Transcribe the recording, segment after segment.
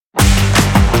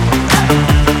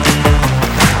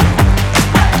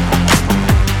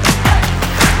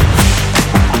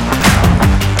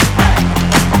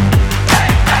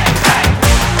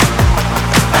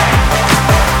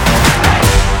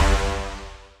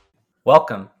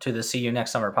Welcome to the See You Next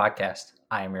Summer podcast.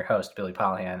 I am your host, Billy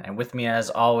Polihan, and with me,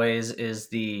 as always, is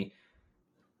the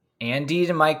Andy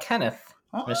to my Kenneth,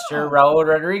 Mr. Oh. Raul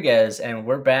Rodriguez, and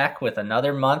we're back with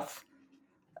another month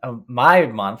of my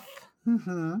month.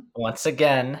 Mm-hmm. Once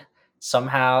again,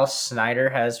 somehow Snyder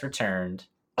has returned.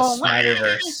 The Oh,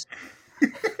 Snyderverse.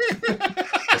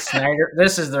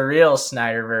 This is the real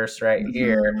Snyderverse right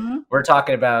here. mm-hmm. We're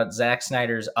talking about Zack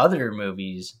Snyder's other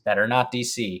movies that are not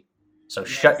DC. So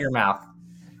shut your mouth.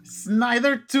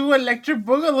 Snyder 2 Electric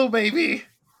Boogaloo, baby.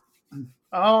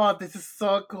 Oh, this is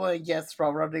so cool. Yes,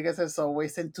 Rob Rodriguez as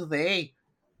always. And today,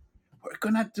 we're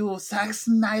gonna do Zack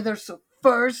Snyder's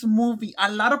first movie.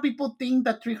 A lot of people think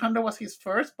that 300 was his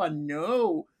first, but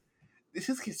no. This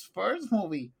is his first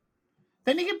movie.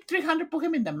 Then he gave 300 put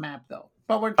him in the map, though.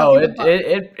 But we're Oh, talking about...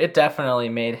 it definitely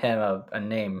made him a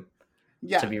name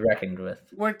to be reckoned with.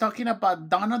 We're talking about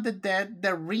Dawn of the Dead,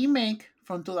 the remake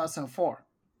from 2004.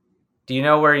 Do you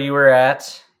know where you were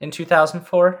at in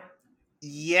 2004?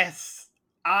 Yes,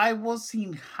 I was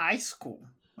in high school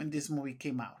when this movie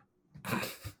came out.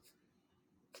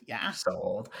 Yeah. So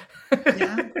old.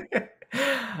 Yeah.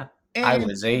 I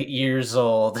was 8 years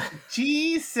old.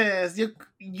 Jesus,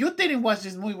 you didn't watch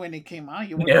this movie when it came out.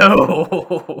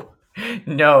 No.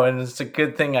 No, and it's a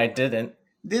good thing I didn't.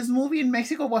 This movie in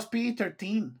Mexico was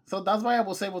PG-13, so that's why I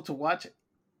was able to watch it.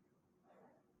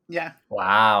 Yeah.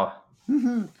 Wow.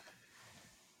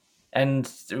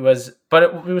 And it was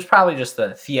probably just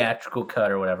the theatrical cut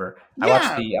or whatever. I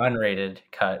watched the unrated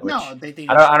cut, which no, they didn't.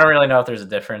 I don't really know if there's a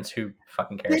difference. Who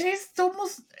fucking cares? It is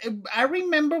almost. I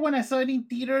remember when I saw it in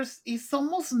theaters. It's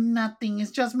almost nothing.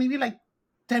 It's just maybe like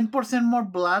 10% more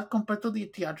blood compared to the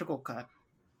theatrical cut.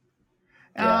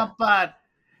 Yeah. But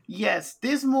yes,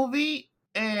 this movie,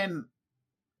 and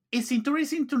it's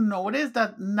interesting to notice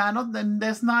that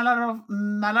there's not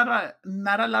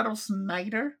a lot of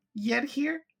Snyder yet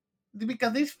here,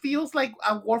 because this feels like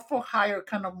a work for hire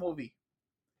kind of movie.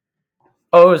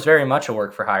 Oh, it was very much a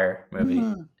work for hire movie.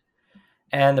 Mm-hmm.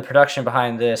 And the production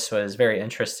behind this was very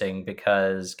interesting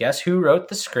because guess who wrote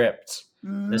the script?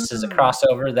 Mm-hmm. This is a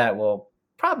crossover that will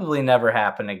probably never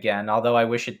happen again, although I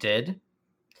wish it did.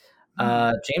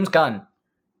 James Gunn.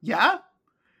 Yeah.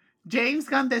 James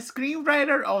Gunn, the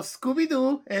screenwriter of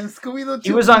Scooby-Doo and Scooby-Doo 2.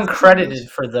 He was uncredited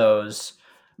for those,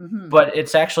 but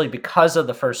it's actually because of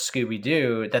the first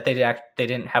Scooby-Doo that they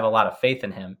didn't have a lot of faith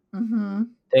in him. Mm-hmm.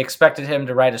 They expected him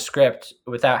to write a script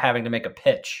without having to make a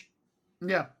pitch.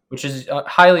 Yeah. Which is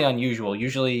highly unusual.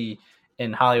 Usually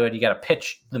in Hollywood, you got to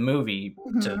pitch the movie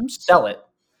to sell it.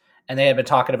 And they had been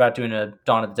talking about doing a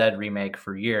Dawn of the Dead remake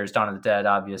for years. Dawn of the Dead,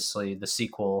 obviously, the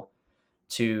sequel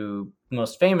to the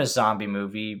most famous zombie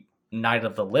movie, Night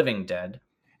of the Living Dead.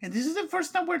 And this is the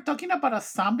first time we're talking about a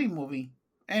zombie movie.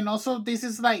 And also, this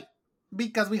is like,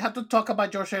 because we have to talk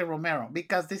about George A. Romero,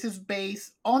 because this is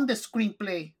based on the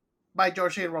screenplay by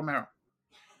George A. Romero.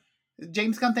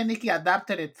 James Gunn technically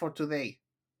adapted it for today.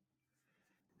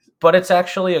 But it's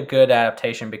actually a good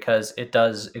adaptation because it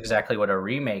does exactly what a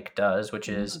remake does, which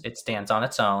is it stands on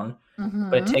its own,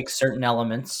 but it takes certain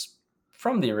elements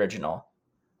from the original.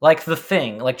 Like The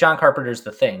Thing, like John Carpenter's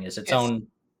The Thing is its own,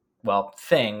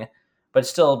 thing, but it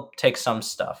still takes some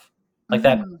stuff. Like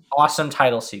that awesome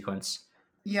title sequence.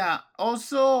 Yeah.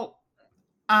 Also,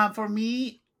 for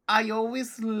me, I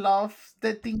always love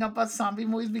the thing about zombie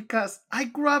movies because I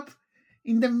grew up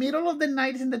in the middle of the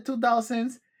 90s and the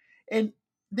 2000s, and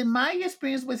my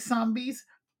experience with zombies,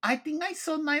 I think I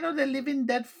saw Night of the Living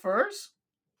Dead first.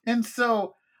 And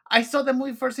so I saw the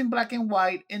movie first in black and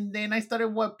white, and then I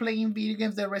started playing video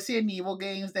games, the Resident Evil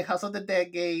games, the House of the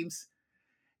Dead games.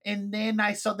 And then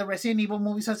I saw the Resident Evil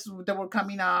movies that were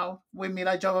coming out with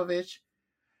Mila Jovovich.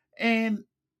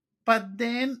 But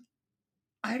then,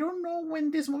 I don't know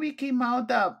when this movie came out,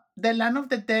 the Land of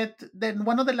the Dead, then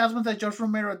one of the last ones that George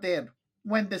Romero did,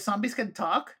 when the zombies can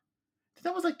talk.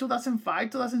 That was like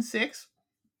 2005, 2006.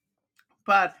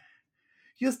 But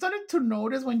you started to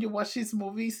notice when you watch these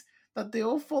movies that they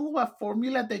all follow a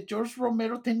formula that George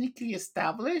Romero technically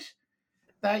established.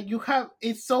 That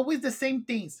it's always the same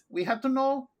things. We have to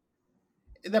know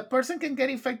the person can get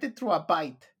infected through a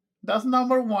bite. That's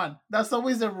number one. That's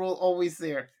always the rule, always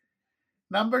there.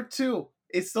 Number two,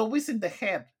 it's always in the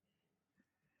head.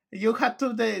 You have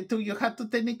to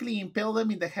technically impale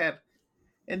them in the head.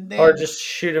 And then, or just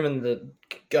shoot him in the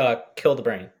kill the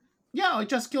brain. Yeah, or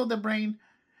just kill the brain.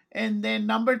 And then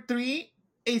number three,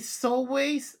 it's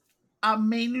always a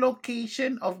main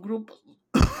location of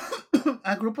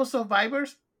a group of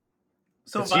survivors.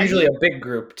 It's usually a big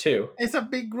group too. It's a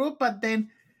big group, but then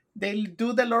they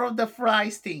do the Lord of the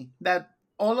Flies thing. That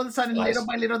all of a sudden, little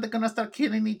by little, they're gonna start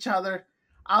killing each other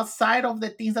outside of the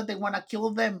things that they want to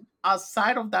kill them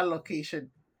outside of that location.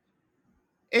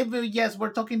 Yes,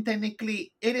 we're talking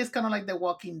technically, it is kind of like The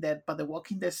Walking Dead, but The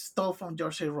Walking Dead stole from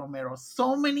George A. Romero.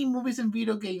 So many movies and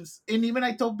video games. And even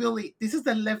I told Billy, this is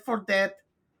the Left 4 Dead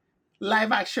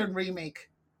live action remake.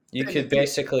 You could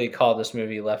basically call this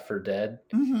movie Left 4 Dead,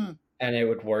 mm-hmm. and it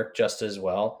would work just as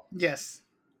well. Yes.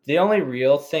 The only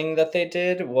real thing that they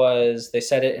did was they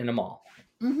set it in a mall.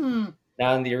 Mm-hmm.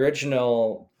 Now, in the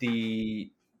original,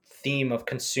 the theme of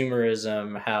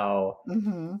consumerism, how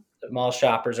mm-hmm. mall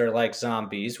shoppers are like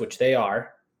zombies, which they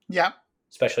are. Yeah.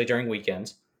 Especially during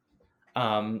weekends.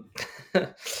 And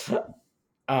Black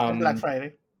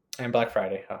Friday. And Black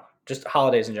Friday. Oh, just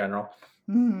holidays in general.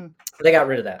 Mm-hmm. They got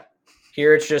rid of that.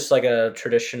 Here it's just like a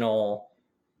traditional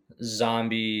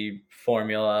zombie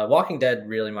formula. Walking Dead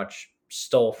really much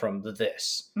stole from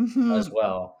this mm-hmm. as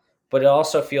well. But it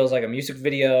also feels like a music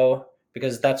video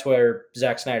because that's where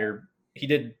Zack Snyder, he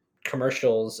did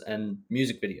commercials and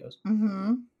music videos.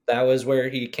 Mm-hmm. That was where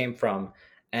he came from.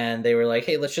 And they were like,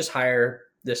 hey, let's just hire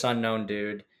this unknown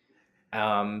dude.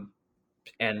 And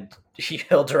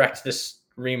he'll direct this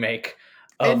remake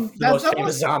of the most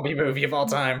famous zombie movie of all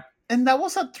time. And that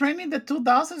was a trend in the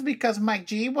 2000s because Mike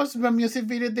G was the music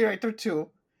video director too.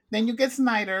 Then you get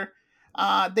Snyder,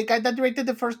 the guy that directed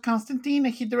the first Constantine,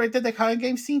 and he directed the Hunger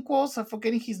Games sequels. I'm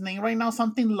forgetting his name right now.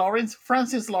 Something Lawrence,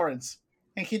 Francis Lawrence,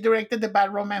 and he directed the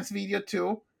Bad Romance video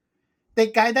too. The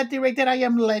guy that directed I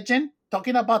Am Legend,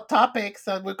 talking about topics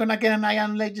that we're gonna get an I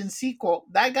Am Legend sequel.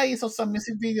 That guy is also a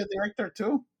music video director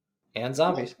too. And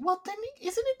zombies. Well,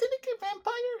 isn't it technically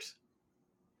vampires?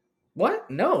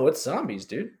 What? No, it's zombies,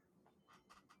 dude.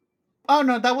 Oh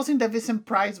no, that was in the Vincent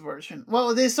Price version.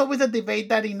 Well, there's always a debate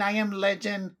that in I Am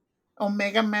Legend,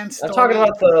 Omega Man story. I'm talking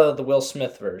about the Will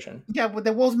Smith version. Yeah, with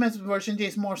the Will Smith version,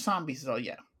 there's more zombies, though.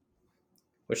 Yeah,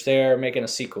 which they're making a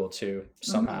sequel to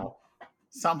somehow. Mm-hmm.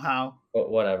 Somehow, but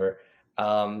whatever.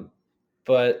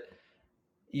 But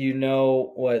you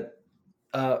know what?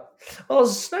 Well,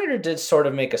 Snyder did sort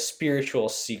of make a spiritual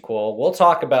sequel. We'll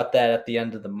talk about that at the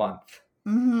end of the month.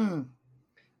 Mm-hmm.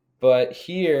 But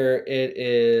here it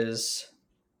is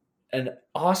an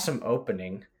awesome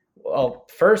opening. Well,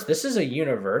 first, this is a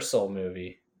Universal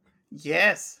movie.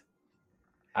 Yes.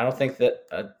 I don't think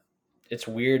that it's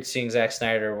weird seeing Zack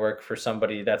Snyder work for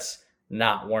somebody that's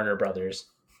not Warner Brothers.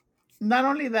 Not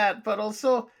only that, but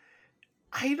also,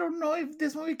 I don't know if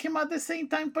this movie came out the same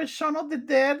time, but Shaun of the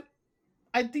Dead.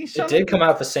 I think it did come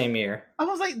out the same year. I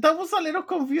was like, that was a little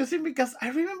confusing because I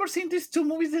remember seeing these two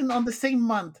movies on the same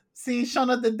month. Seeing Shaun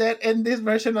of the Dead and this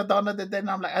version of Dawn of the Dead. And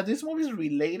I'm like, are these movies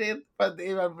related? But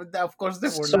of course they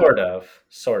were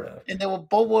Sort of. And they were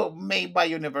both made by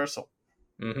Universal.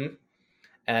 Mm-hmm.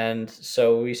 And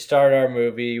so we start our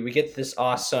movie. We get this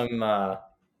awesome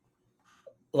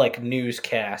like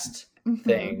newscast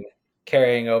thing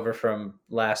carrying over from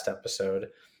last episode.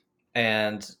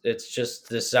 And it's just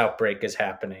this outbreak is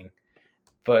happening.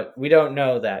 But we don't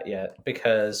know that yet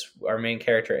because our main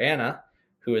character, Anna,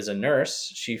 who is a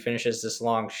nurse, she finishes this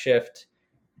long shift.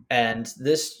 And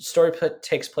this story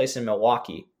takes place in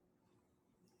Milwaukee.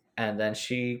 And then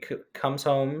she comes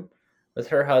home with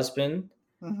her husband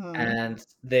and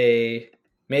they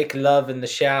make love in the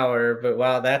shower. But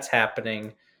while that's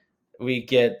happening, we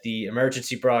get the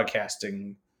emergency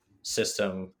broadcasting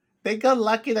system. They got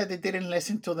lucky that they didn't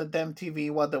listen to the damn TV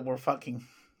while they were fucking.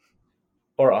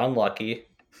 Or unlucky,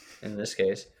 in this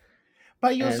case.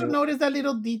 But you also notice that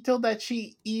little detail that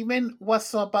she even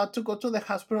was about to go to the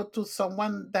hospital to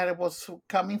someone that was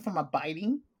coming from a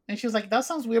biting. And she was like, that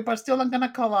sounds weird, but still I'm going to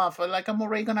call off. Like, I'm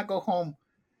already going to go home.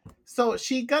 So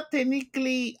she got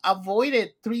technically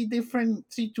avoided 3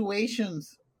 different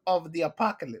situations of the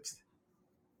apocalypse.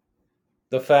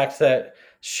 The fact that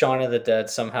Shaun of the Dead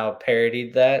somehow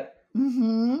parodied that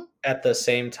at the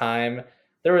same time,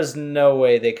 there was no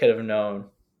way they could have known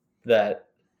that.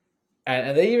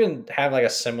 And they even have like a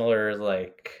similar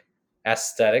like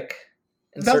aesthetic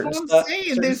in That's certain what I'm stuff.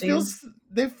 saying.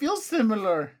 They feel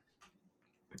similar.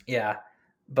 Yeah.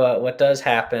 But what does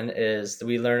happen is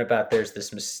we learn about there's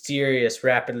this mysterious,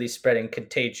 rapidly spreading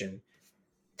contagion.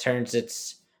 Turns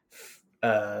its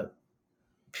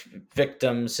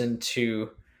victims into,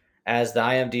 as the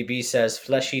IMDb says,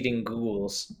 flesh-eating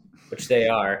ghouls, which they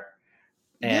are.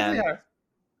 And yes, they are.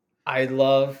 I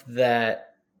love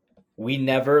that we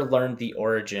never learned the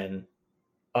origin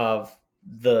of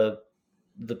the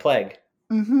plague.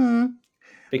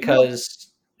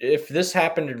 Because if this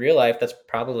happened in real life, that's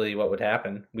probably what would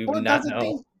happen. We would not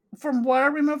know. From what I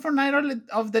remember from Night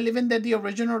of the Living Dead, the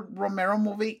original Romero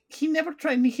movie, he never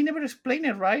explained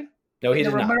it, right? No, he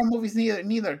did not. The Romero movies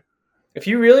neither. If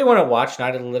you really want to watch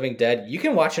Night of the Living Dead, you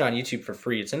can watch it on YouTube for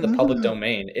free. It's in the public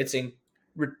domain. It's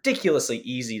ridiculously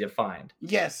easy to find.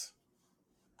 Yes.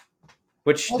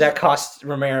 Which Also, that cost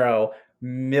Romero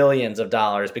millions of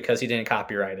dollars because he didn't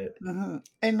copyright it.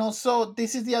 And also,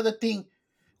 this is the other thing.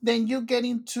 Then you get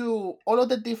into all of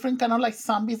the different kind of like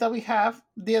zombies that we have.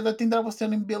 The other thing that I was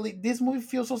telling Billy, this movie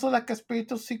feels also like a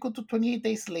spiritual sequel to 28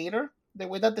 Days Later, the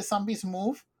way that the zombies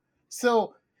move.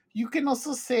 So you can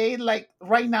also say, like,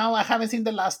 right now, I haven't seen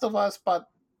The Last of Us, but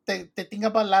the thing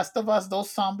about Last of Us,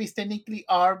 those zombies technically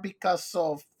are because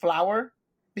of flour,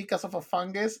 because of a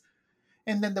fungus.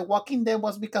 And then The Walking Dead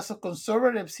was because of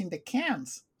conservatives in the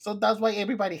cans. So that's why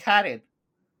everybody had it.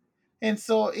 And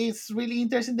so it's really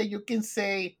interesting that you can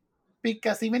say,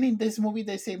 because even in this movie,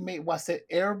 they say, was it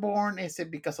airborne? Is it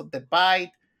because of the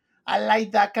bite? I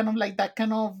like that kind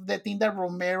of the thing that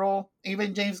Romero,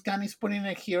 even James Gunn is putting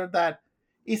it here, that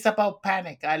it's about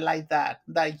panic. I like that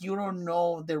you don't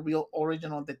know the real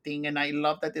origin of the thing. And I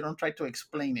love that they don't try to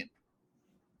explain it.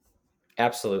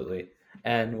 Absolutely.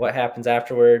 And what happens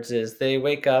afterwards is they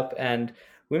wake up, and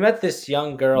we met this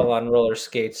young girl on roller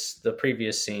skates the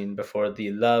previous scene before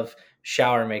the love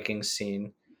shower making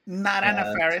scene. Not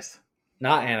Anna Faris.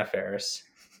 Not Anna Faris.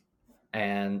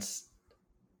 And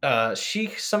she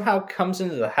somehow comes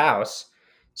into the house.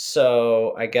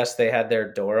 So I guess they had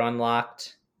their door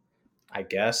unlocked. I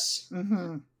guess.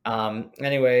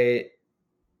 Anyway,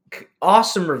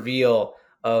 awesome reveal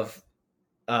of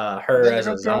her The as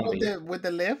little a girl zombie. with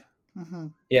the live.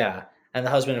 Yeah. And the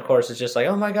husband, of course, is just like,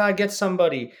 oh my God, get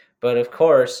somebody. But of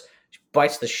course, she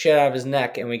bites the shit out of his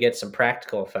neck, and we get some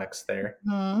practical effects there,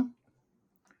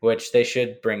 which they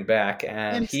should bring back.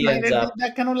 And he Snyder ends up. did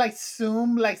that kind of like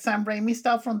zoom, like Sam Raimi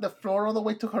stuff from the floor all the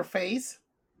way to her face.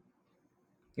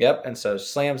 Yep. And so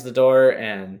slams the door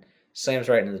and slams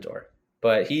right into the door.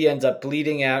 But he ends up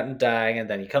bleeding out and dying, and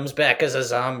then he comes back as a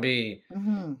zombie.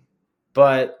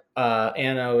 But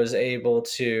Anna was able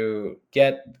to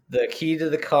get the key to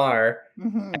the car,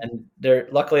 and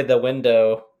luckily the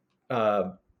window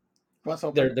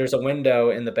there's a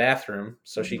window in the bathroom,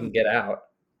 so she can get out.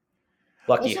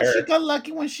 Lucky also, her. she got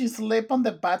lucky when she slipped on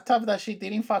the bathtub that she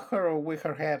didn't fuck her with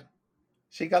her head.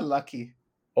 She got lucky.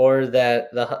 Or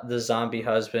that the zombie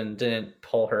husband didn't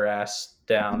pull her ass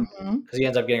down because he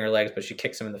ends up getting her legs, but she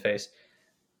kicks him in the face.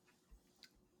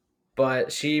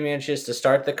 But she manages to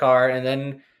start the car, and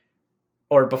then,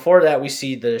 or before that, we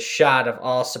see the shot of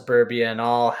all suburbia and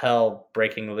all hell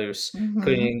breaking loose,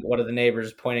 including one of the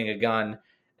neighbors pointing a gun.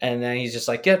 And then he's just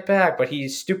like, get back. But he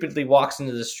stupidly walks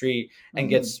into the street and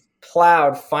gets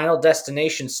plowed Final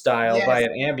Destination style by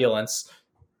an ambulance.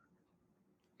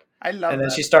 I love And then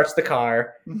that. she starts the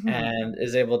car and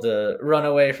is able to run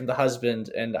away from the husband.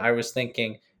 And I was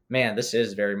thinking, man, this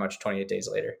is very much 28 Days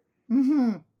Later.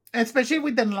 Especially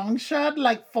with the long shot,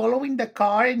 like following the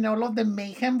car and all of the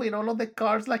mayhem with all of the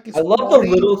cars. Like I love the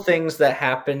little things that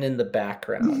happen in the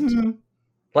background.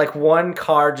 Like one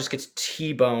car just gets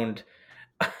T-boned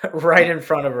right in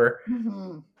front of her.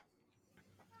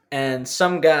 And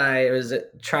some guy was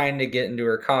trying to get into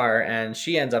her car, and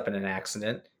she ends up in an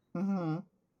accident.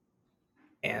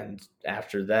 And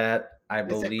after that, I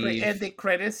believe at the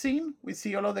credit scene, we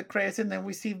see all of the credits, and then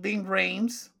we see Ving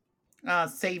Rhames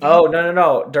saving. Oh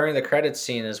no! During the credits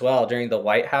scene as well, during the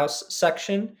White House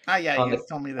section. You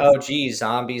told me that. Oh geez,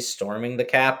 zombies storming the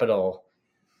Capitol.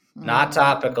 Not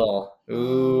topical.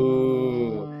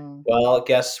 Ooh. Well,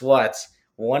 guess what?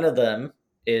 One of them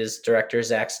is director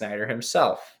Zack Snyder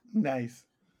himself. Nice.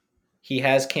 He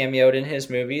has cameoed in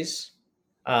his movies.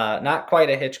 Not quite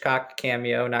a Hitchcock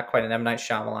cameo, not quite an M. Night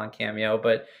Shyamalan cameo,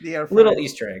 but little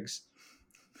Easter eggs.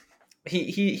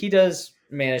 He does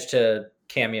manage to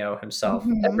cameo himself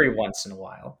every once in a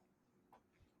while,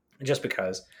 just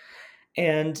because.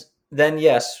 And then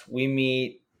yes, we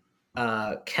meet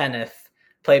Kenneth,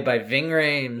 played by Ving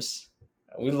Rhames.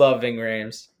 We love Ving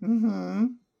Rhames,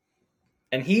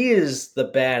 and he is the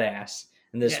badass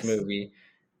in this movie.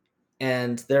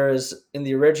 And there is, in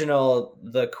the original,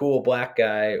 the cool black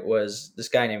guy was this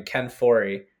guy named Ken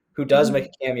Foree, who does make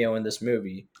a cameo in this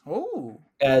movie. Oh,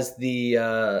 as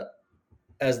the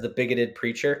bigoted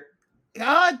preacher.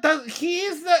 That's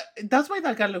why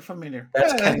that guy looked familiar.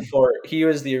 That's Ken Foree. He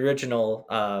was the original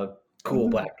cool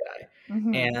black guy.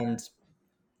 And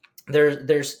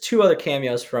there's two other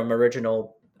cameos from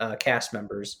original cast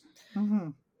members.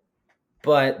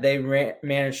 But they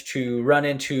managed to run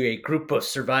into a group of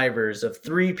survivors of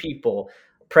 3 people: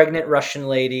 pregnant Russian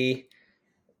lady.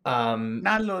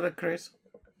 Not Ludacris.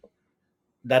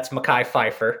 That's Mekhi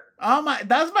Phifer. Oh my!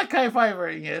 That's Mekhi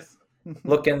Phifer. Yes.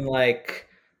 Looking like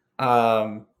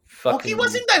Oh, he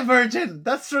was Fucking, in Divergent.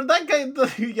 That's true. That guy,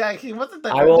 yeah, he was in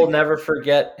I will Divergent. never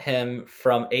forget him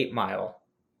from 8 Mile.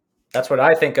 That's what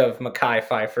I think of Mekhi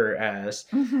Phifer as.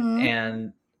 Mm-hmm.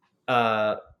 And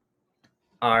uh,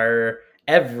 our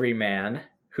everyman,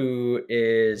 who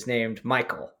is named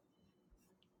Michael.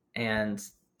 And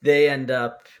they end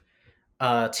up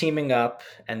teaming up,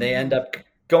 and they end Mm-hmm. up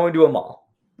going to a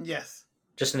mall, Yes.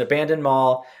 just an abandoned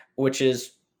mall, which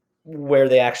is where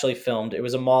they actually filmed. It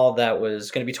was a mall that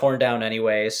was going to be torn down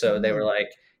anyway, so they were Mm-hmm.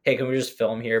 like, "Hey, can we just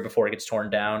film here before it gets torn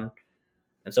down?"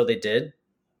 And so they did.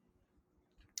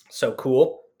 So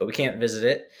cool, but we can't visit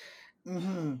it.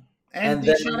 Mm-hmm. And And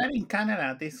they shot then it in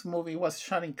Canada. This movie was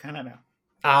shot in Canada.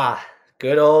 ah,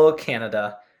 good old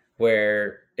Canada,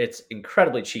 where it's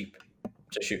incredibly cheap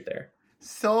to shoot there.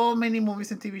 So many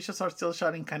movies and TV shows are still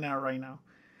shot in Canada right now.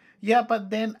 Yeah, but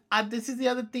then this is the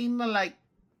other thing. Like,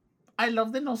 I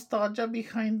love the nostalgia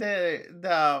behind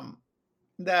the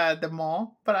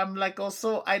mall, but I'm like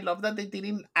also I love that they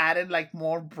didn't add like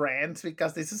more brands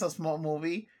because this is a small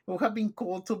movie. It would have been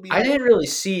cool to be I like didn't really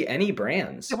see any there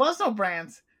brands. was no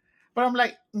brands, but I'm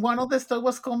like one of the stores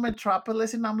was called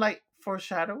Metropolis, and I'm like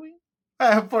foreshadowing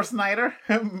for Snyder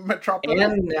Metropolis.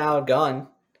 And now gone.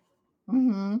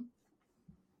 Mm-hmm.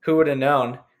 Who would have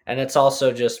known? And it's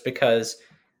also just because,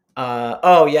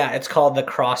 oh yeah, it's called the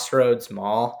Crossroads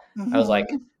Mall. I was like,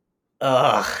 Mm-hmm.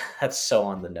 ugh, that's so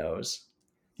on the nose.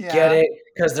 Get Yeah. it?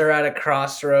 Because they're at a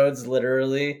crossroads,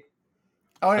 literally.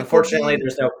 Or it could Unfortunately, be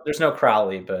there's no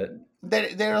Crowley, but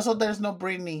there's no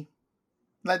Britney,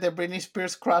 like the Britney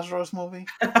Spears Crossroads movie.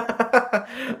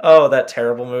 oh, that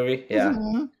terrible movie. Yeah.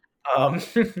 Mm-hmm. Um,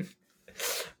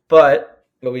 but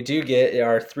what we do get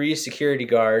are three security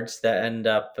guards that end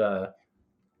up,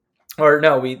 or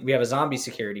no, we have a zombie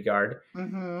security guard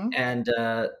Mm-hmm. and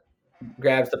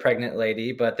grabs the pregnant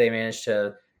lady, but they manage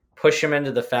to push him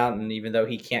into the fountain, even though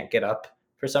he can't get up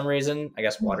for some reason. I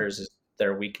guess water is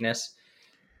their weakness.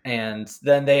 And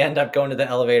then they end up going to the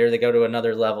elevator. They go to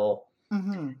another level,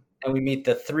 Mm-hmm. and we meet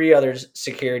the three other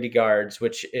security guards,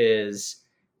 which is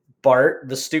Bart,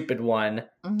 the stupid one,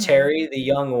 Mm-hmm. Terry, the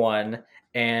young one,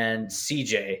 and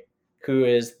CJ, who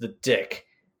is the dick.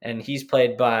 And he's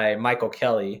played by Michael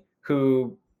Kelly,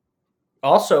 who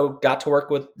also got to work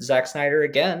with Zack Snyder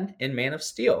again in Man of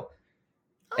Steel.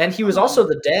 And he was also Oh.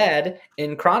 the dad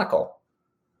in Chronicle.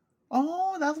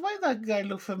 Oh, that's why that guy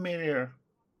looked familiar.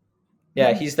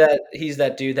 Yeah, he's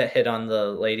that dude that hit on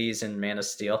the ladies in Man of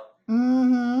Steel.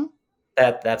 Mm-hmm.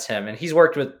 That's him, and he's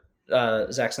worked with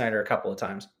Zack Snyder a couple of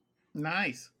times.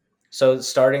 Nice. So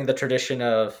starting the tradition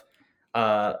of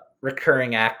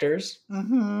recurring actors,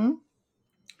 Mm-hmm.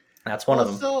 that's one of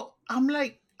them. Also, I'm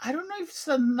like, I don't know if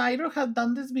Snyder had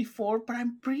done this before, but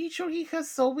I'm pretty sure he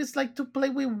has always liked to play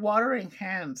with water and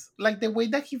hands. Like the way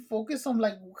that he focused on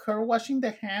like her washing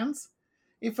the hands,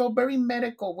 it felt very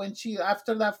medical when she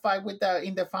after that fight with the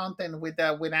in the fountain with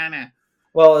Anna.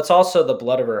 Well, it's also the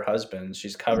blood of her husband.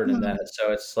 She's covered in Mm-hmm. that,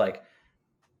 so it's like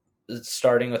it's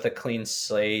starting with a clean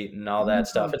slate and all that Mm-hmm.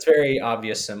 stuff. It's very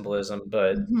obvious symbolism,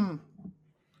 but Mm-hmm.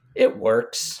 it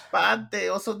works. But they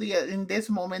also the in this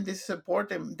moment, this is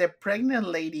important. The pregnant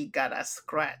lady got a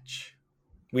scratch.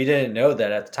 We didn't know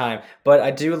that at the time, but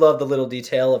I do love the little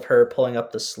detail of her pulling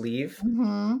up the sleeve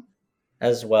Mm-hmm.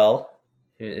 as well.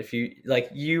 If you like,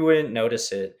 you wouldn't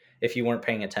notice it if you weren't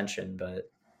paying attention,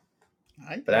 but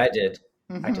I but did. I did.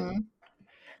 I did. Mm-hmm.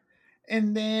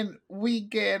 And then we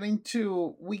get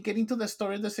into the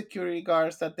story of the security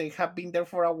guards that they have been there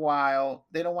for a while.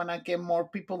 They don't want to get more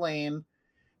people in.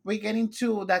 We get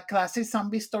into that classic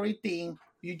zombie story thing.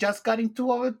 You just got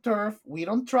into our turf. We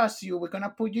don't trust you. We're gonna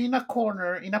put you in a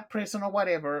corner, in a prison or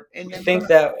whatever, and I you're think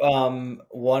gonna. that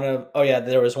one of oh yeah,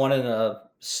 there was one in a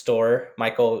store.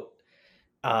 Michael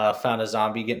found a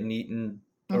zombie getting eaten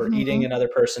or eating Mm-hmm. another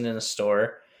person in a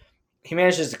store. He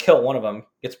manages to kill one of them,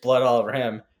 gets blood all over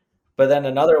him. But then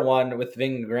another one with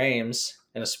Ving Rhames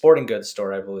in a sporting goods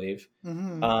store, I believe.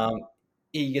 Mm-hmm. Um,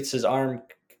 he gets his arm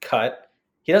cut.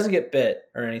 He doesn't get bit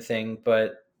or anything,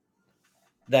 but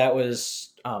that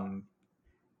was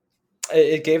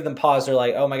it gave them pause. They're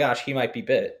like, oh my gosh, he might be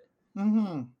bit.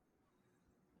 Mm-hmm.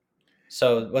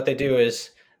 So what they do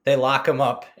is they lock him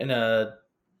up in a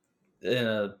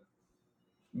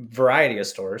variety of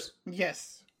stores.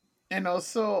 Yes. And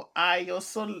also, I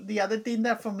also the other thing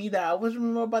that for me that I always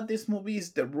remember about this movie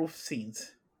is the roof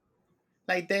scenes.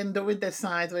 Like them doing the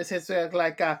signs where it says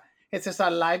it says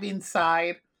alive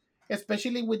inside,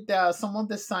 especially with some of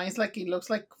the signs like it looks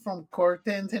like from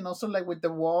curtains and also like with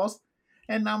the walls.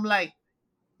 And I'm like,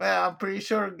 well, I'm pretty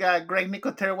sure Greg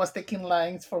Nicotero was taking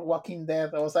lines for Walking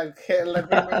Dead. I was like, hey, like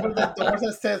remember the doors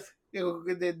that says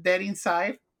the dead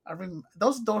inside.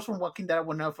 Those doors from Walking Dead, I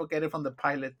will never forget it from the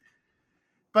pilot.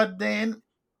 But then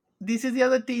this is the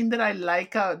other thing that I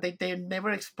like. They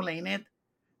never explain it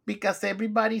because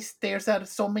everybody stares at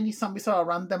so many zombies are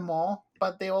around them all,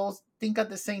 but they all think at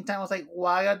the same time. I was like,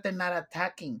 why are they not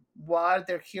attacking? Why are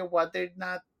they here? Why they're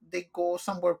not? They go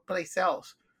somewhere place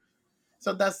else.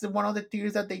 So that's one of the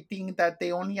theories that they think that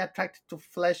they only attracted to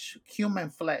flesh, human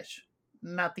flesh,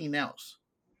 nothing else.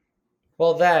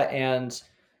 Well, that and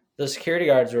the security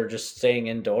guards were just staying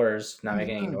indoors, not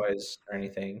making any Mhm. noise or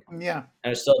anything. Yeah. And it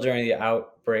was still during the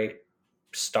outbreak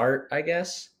start, I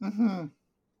guess. Mm-hmm.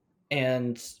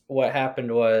 And what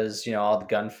happened was, all the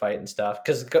gunfight and stuff.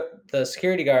 Because the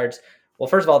security guards, well,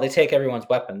 first of all, they take everyone's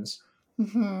weapons.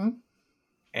 Mm-hmm.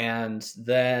 And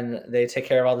then they take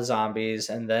care of all the zombies.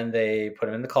 And then they put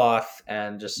them in the cloth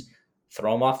and just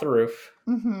throw them off the roof.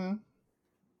 Mm-hmm.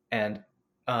 And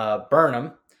burn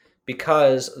them.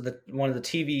 Because one of the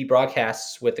TV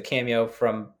broadcasts with the cameo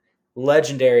from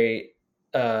legendary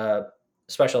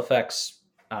special effects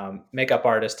makeup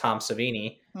artist Tom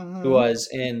Savini, who Mm-hmm. was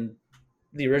in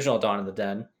the original Dawn of the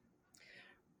Dead,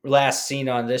 last seen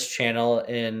on this channel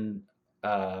in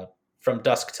From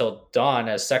Dusk Till Dawn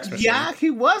as Sex Machine. Yeah, he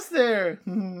was there.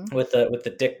 Mm-hmm. with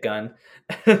the dick gun.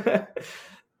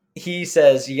 He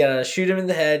says you gotta shoot him in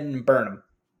the head and burn him.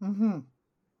 Mm-hmm.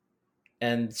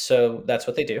 And so that's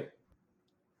what they do.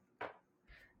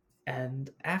 And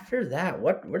after that,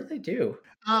 what do they do?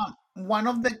 One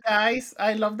of the guys,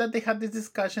 I love that they had this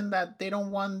discussion that they don't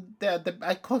want the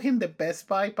I call him the best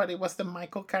buy, but it was the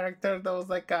Michael character that was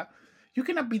like, you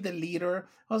cannot be the leader.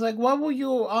 I was like, what were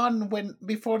you on when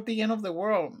before the end of the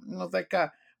world? And I was like,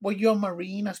 were you a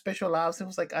Marine, a special ops? It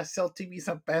was like, I sell TVs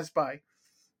at Best Buy.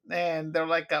 And they're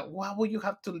like, why would you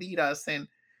have to lead us? And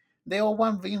they all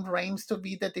want Vin Rames to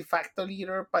be the de facto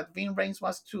leader, but Vin Rames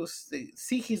wants to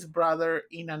see his brother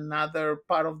in another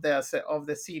part of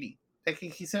the city. Like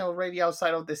he's already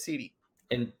outside of the city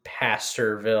In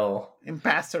Pastorville. in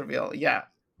Pastorville. Yeah.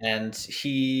 And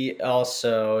he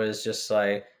also is just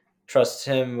like trusts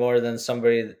him more than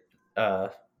somebody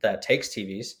that takes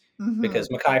TVs, Mm-hmm. because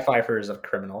Mekhi Phifer is a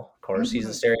criminal. Of course, he's a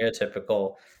Mm-hmm.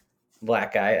 stereotypical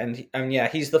black guy, and yeah,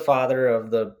 he's the father of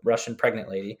the Russian pregnant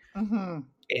lady. Mm-hmm.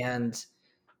 And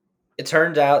it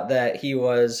turned out that he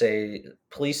was a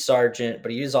police sergeant,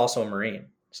 but he was also a Marine,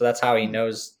 so that's how he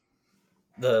knows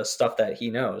the stuff that he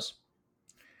knows.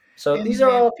 So And these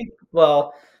are then all people.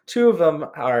 Well, two of them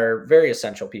are very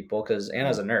essential people because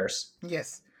Anna's a nurse.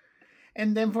 yes,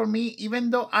 and then for me, even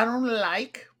though I don't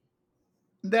like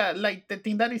the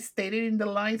thing that is stated in the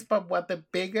lines, but what the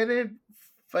bigoted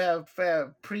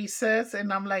priest says,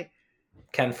 and I'm like,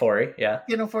 Ken Forey, yeah.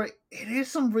 for it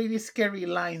is some really scary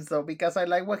lines though, because I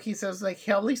like what he says, like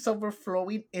hell is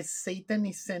overflowing as Satan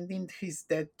is sending his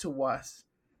death to us.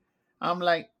 I'm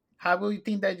like, how do you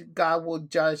think that God will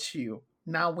judge you?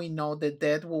 Now we know the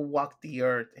dead will walk the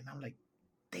earth, and I'm like,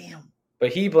 damn,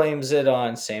 But he blames it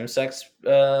on same-sex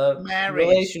marriage,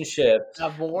 relationships,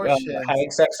 abortions.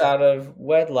 having sex out of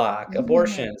wedlock, Mhm.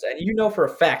 abortions, and for a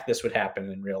fact this would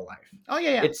happen in real life. Oh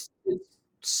yeah, yeah. It's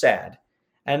sad.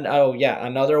 And oh yeah,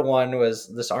 another one was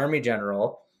this army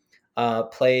general,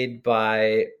 played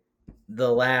by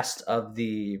the last of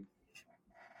the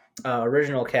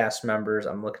original cast members.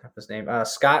 I'm looking up his name.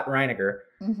 Scott Reiniger.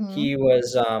 Mm-hmm. He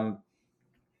was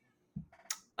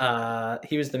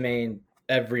the main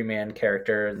everyman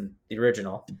character in the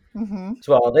original Mm-hmm. as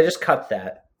well. They just cut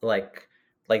that, like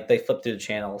they flip through the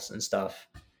channels and stuff,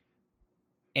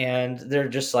 and they're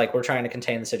just like, we're trying to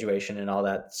contain the situation and all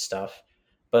that stuff,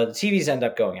 but the TVs end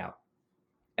up going out,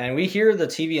 and we hear the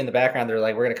TV in the background. They're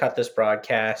like, we're going to cut this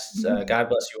broadcast. Mm-hmm. God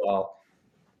bless you all.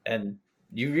 And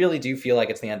you really do feel like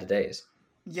it's the end of days.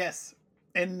 Yes.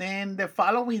 And then the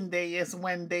following day is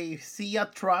when they see a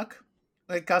truck,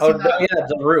 like Oh causing no, yeah,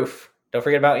 the roof. Don't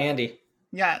forget about Andy.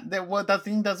 yeah, I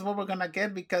think that's what we're gonna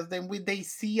get, because then they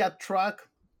see a truck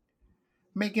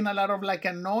making a lot of like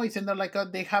a noise, and they're like,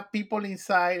 they have people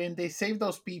inside, and they save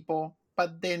those people.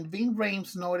 But then Vin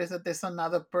Rames noticed that there's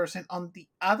another person on the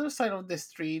other side of the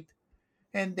street,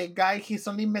 and the guy, his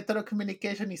only method of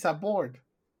communication is a board,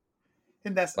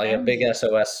 and that's Like a big Andy.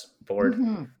 SOS board.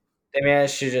 Mm-hmm. They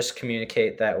managed to just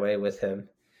communicate that way with him.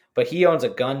 But he owns a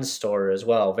gun store as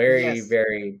well. Very, Yes,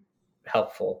 very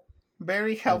helpful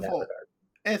very in that helpful, regard.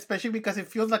 especially because it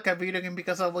feels like a video game,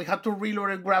 because we have to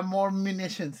reload and grab more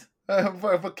munitions if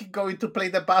we keep going to play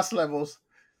the boss levels.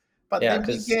 But Yeah, then we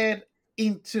because get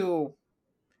into.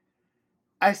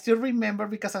 I still remember,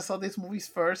 because I saw these movies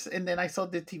first, and then I saw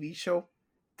the TV show.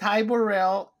 Ty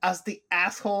Burrell as the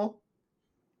asshole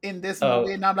in this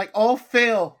movie, oh, and I'm like, oh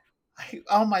Phil,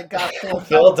 oh my god, Phil,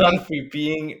 Phil help me. Dunphy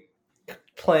being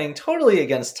playing totally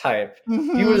against type. If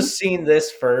you would have Mm-hmm. seen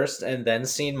this first and then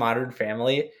seen Modern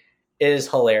Family, it is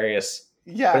hilarious.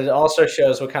 But Yeah. it also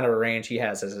shows what kind of a range he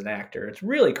has as an actor. It's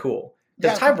really cool.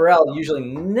 Because Yeah. Ty Burrell usually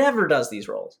never does these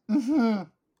roles. Mm-hmm. And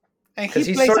he Because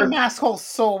he's plays sort of, an asshole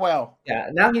so well. yeah,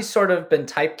 now he's sort of been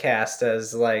typecast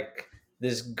as like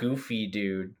this goofy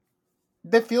dude,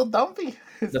 The Phil Dunphy.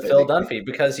 the Phil Dunphy,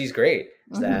 because he's great.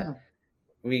 Is Mm-hmm. that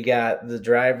we got the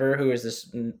driver, who is this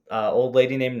old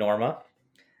lady named Norma,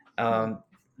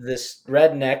 this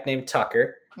redneck named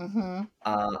Tucker,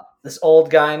 Mm-hmm. this old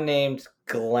guy named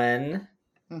Glenn.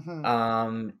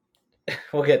 Mm-hmm.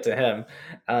 We'll get to him.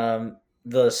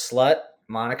 The slut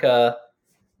Monica,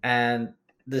 and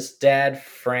this dad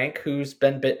Frank, who's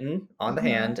been bitten on the Mm-hmm.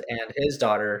 hand, and his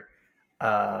daughter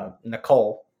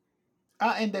Nicole.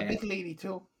 And the And, big lady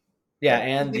too. yeah, That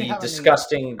he and didn't the have a name.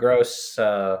 disgusting, gross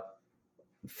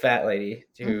fat lady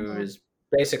who Mm-hmm. is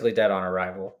basically dead on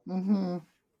arrival. Mm-hmm.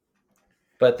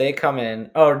 But they come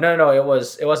in. Oh no, it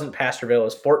wasn't Pastorville. It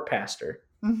was Fort Pastor,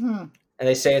 Mm-hmm. and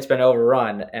they say it's been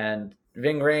overrun. And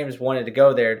Ving Rhames wanted to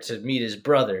go there to meet his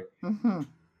brother. Mm-hmm.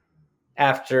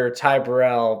 After Ty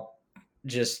Burrell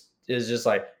is just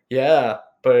like, yeah,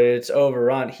 but it's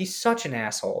overrun. He's such an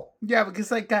asshole. Yeah,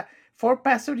 because like Fort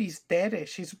Pastor is dead.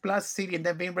 She's Blood City, and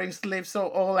then Vin Rames lives so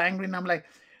all angry, and I'm like,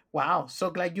 wow, so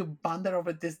glad you bonded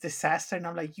over this disaster. And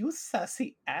I'm like, you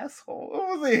sassy asshole.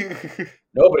 I was like,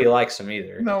 Nobody likes him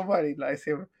either. nobody likes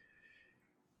him.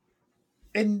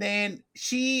 And then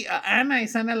Anna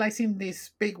is analyzing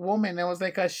this big woman. I was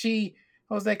like,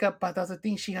 but that's the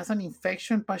thing. She has an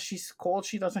infection, but she's cold.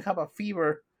 She doesn't have a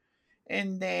fever.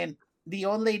 And then the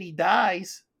old lady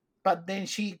dies, but then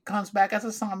she comes back as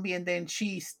a zombie, and then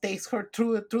she stakes her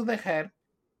through the head.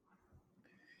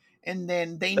 And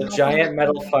then they A know from the giant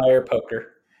metal TV, fire poker.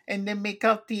 and they make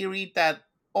a theory that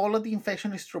all of the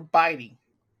infection is through biting.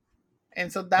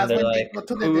 And so And that's they're when they like, go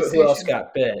to the who else decision.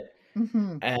 got bit?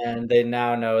 Mm-hmm. And they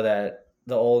now know that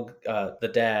the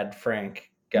dad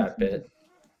Frank got Mm-hmm. bit.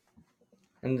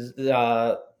 And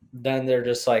then they're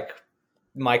just like,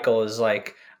 Michael is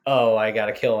like, oh, I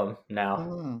gotta kill him now.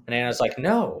 Mm-hmm. And Anna's like,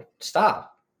 no,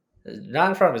 stop. Not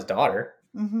in front of his daughter.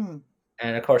 Mm-hmm.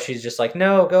 And of course she's just like,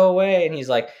 no, go away. And he's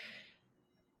like,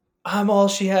 I'm all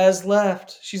she has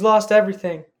left. She's lost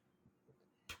everything.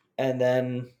 And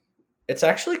then it's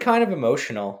actually kind of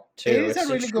emotional It too. is a It's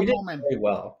really good treated moment. very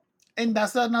well. And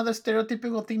that's another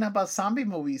stereotypical thing about zombie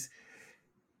movies.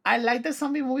 I like that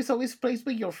zombie movies always plays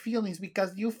with your feelings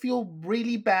because you feel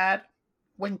really bad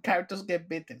when characters get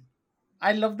bitten.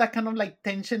 I love that kind of like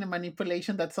tension and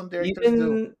manipulation that some directors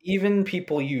do. Even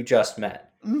people you just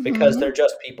met, because Mm-hmm. they're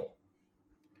just people.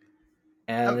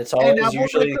 And it's And I always would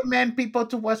usually, recommend people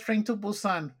to watch Train to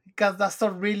Busan because that's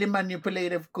a really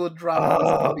manipulative, good drama with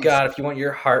oh zombies. god, if you want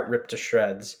your heart ripped to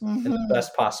shreds in the Mm-hmm.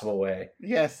 best possible way.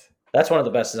 Yes, That's one of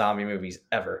the best zombie movies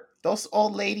ever. those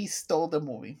old ladies stole the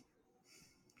movie.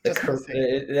 Just gonna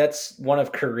say. That's one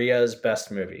of Korea's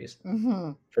best movies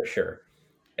Mm-hmm. for sure.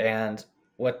 And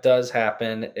what does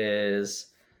happen is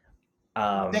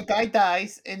The guy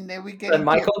dies, and then we get and into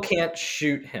Michael can't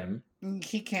shoot him.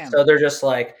 he can. So they're just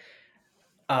like,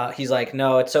 he's like,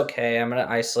 no, it's okay. I'm going to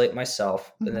isolate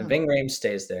myself. And then Mm-hmm. Ving Rhames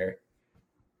stays there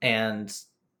and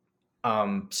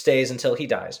stays until he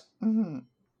dies. Mm-hmm.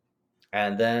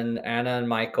 And then Anna and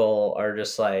Michael are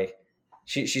just like,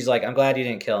 she's like, I'm glad you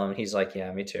didn't kill him. He's like,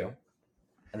 yeah, me too.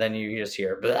 And then you just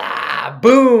hear, blah,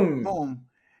 boom. Boom.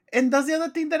 And that's the other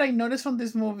thing that I noticed from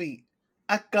this movie.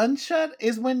 A gunshot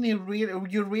is when you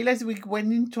realize we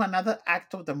went into another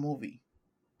act of the movie.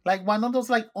 Like one of those,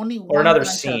 like only Or one another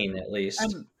gunshot. scene, at least.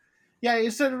 And yeah,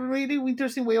 it's a really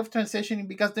interesting way of transitioning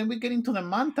because then we get into the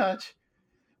montage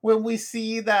when we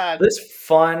see that This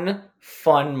fun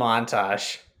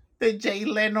montage. the Jay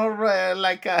Leno,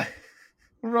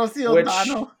 Rosie Which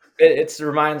O'Donnell. it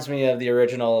reminds me of the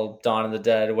original Dawn of the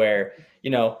Dead, where they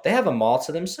have a mall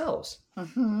to themselves.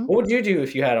 Mm-hmm. What would you do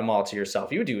if you had a mall to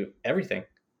yourself? You would do everything.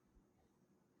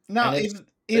 Now, And if that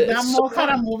it's so mall had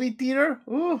a fun. movie theater,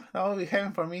 ooh, that would be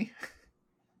heaven for me.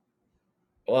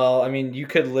 Well, I mean, you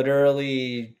could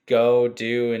literally go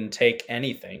do and take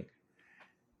anything.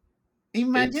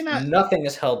 Imagine Nothing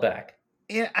is held back.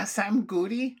 a Sam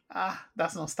Goody. Ah,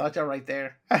 that's nostalgia right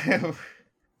there.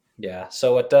 Yeah.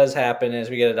 So what does happen is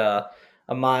we get a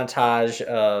montage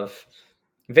of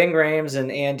Ving Rhames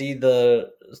and Andy,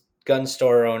 the gun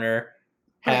store owner,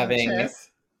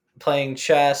 playing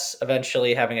chess,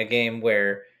 eventually having a game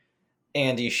where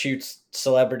Andy shoots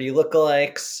celebrity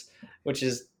lookalikes, which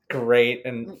is great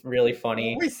and really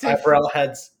funny. Burrell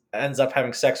ends up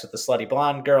having sex with the slutty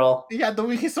blonde girl. Yeah,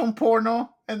 doing his own porno.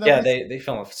 And then they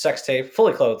film a sex tape,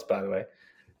 fully clothed, by the way.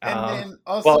 And then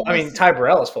also, well, I mean, Ty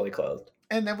Burrell is fully clothed.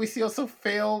 And then we see also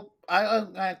Phil.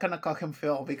 I kind of call him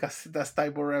Phil because that's Ty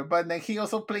Burrell. But then he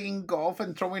also playing golf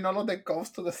and throwing all of the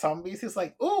golfs to the zombies. He's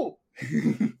like, ooh.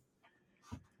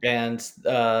 And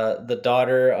the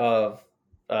daughter of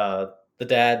the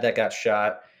dad that got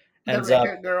shot ends the up.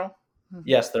 redhead girl.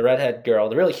 Yes, the redhead girl,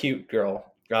 the really cute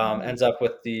girl, ends up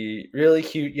with the really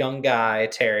cute young guy,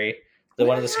 Terry,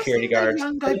 one of the security guards.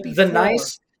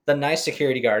 The nice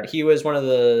security guard. He was one of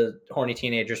the horny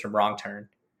teenagers from Wrong Turn.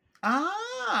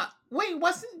 Ah, wait,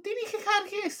 didn't he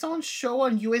have his own show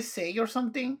on USA or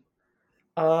something?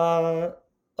 I'll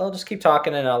just keep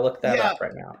talking and I'll look that up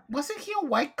right now. Wasn't he a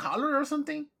White Collar or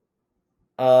something?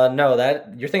 No,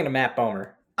 that you're thinking of Matt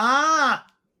Bomer. Ah,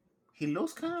 he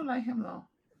looks kind of like him though.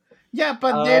 Yeah,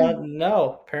 but then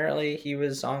no, apparently he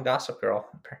was on Gossip Girl.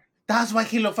 That's why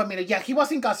he looked familiar. Yeah, he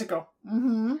was in Gossip Girl.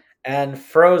 Mm-hmm. And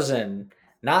Frozen,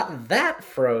 not that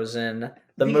Frozen,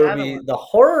 the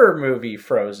horror movie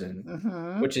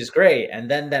Frozen, which is great.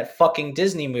 And then that fucking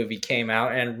Disney movie came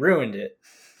out and ruined it,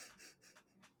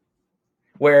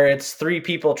 where it's 3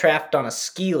 people trapped on a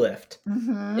ski lift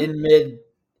in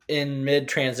mid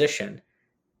transition,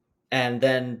 and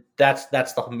then that's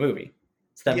the whole movie.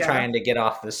 It's them trying to get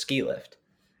off the ski lift.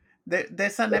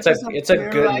 There's an episode. It's a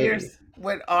good movie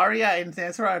where Arya and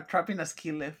Sansa are trapped in a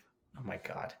ski lift. Oh my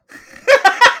god.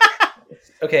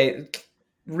 Okay,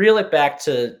 reel it back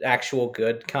to actual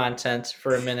good content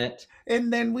for a minute.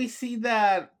 And then we see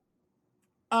that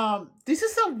this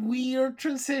is a weird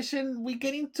transition. We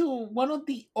get into one of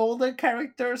the older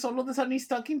characters. All of a sudden he's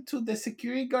talking to the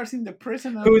security guards in the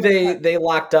prison. Who they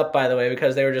locked up, by the way,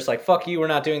 because they were just like, fuck you, we're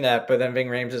not doing that. But then Ving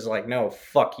Rhames is like, no,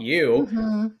 fuck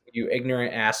you, you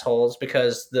ignorant assholes.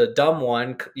 Because the dumb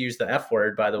one used the F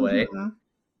word, by the way.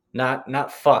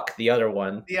 Not fuck, the other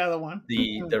one. The other one.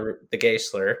 The gay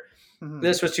slur.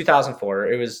 This was 2004.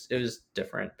 It was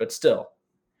different, but still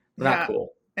not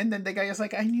cool. And then the guy is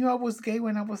like, I knew I was gay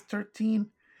when I was 13.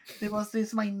 There was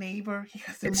this my neighbor.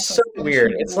 It's so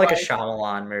weird. It's like a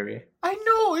Shyamalan movie. I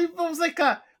know. It was like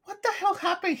what the hell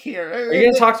happened here? Are you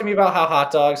gonna talk to me about how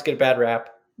hot dogs get a bad rap?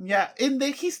 Yeah, and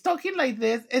then he's talking like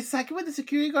this. Exactly when the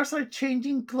security guards are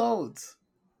changing clothes.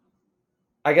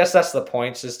 I guess that's the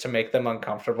point, is to make them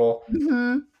uncomfortable.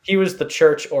 He was the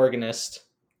church organist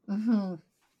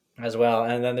as well.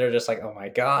 And then they're just like, oh my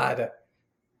God.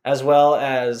 As well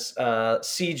as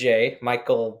CJ,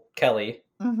 Michael Kelly.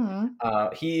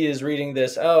 He is reading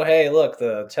this. Oh, hey, look,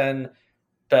 the 10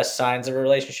 best signs of a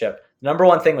relationship. Number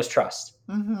one thing was trust.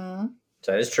 So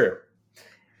that is true.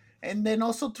 And then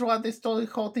also throughout this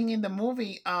whole thing in the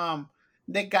movie,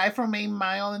 the guy from 8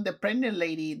 Mile and the pregnant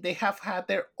lady, they have had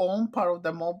their own part of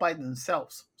the mall by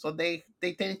themselves. So they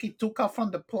technically took off from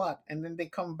the plot and then they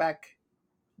come back.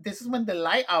 This is when the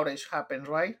light outage happens,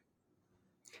 right?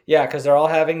 Yeah, because they're all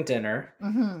having dinner.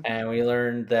 And we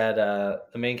learned that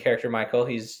the main character, Michael,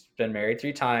 he's been married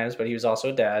 3 times, but he was also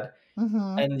a dad.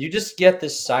 And you just get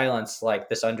this silence, like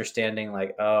this understanding,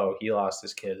 like, oh, he lost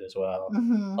his kid as well.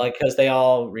 Like, because they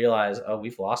all realize, oh,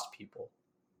 we've lost people.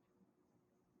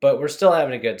 But we're still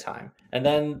having a good time. And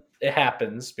then it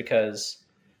happens because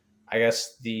I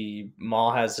guess the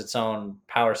mall has its own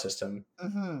power system.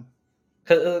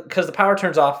 Because the power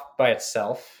turns off by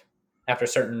itself after a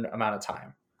certain amount of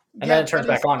time. And then it turns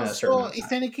back on in a certain amount of time. It's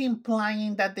technically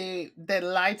implying that the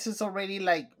lights is already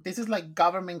like, this is like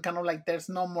government, kind of like there's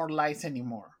no more lights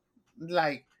anymore.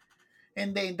 Like,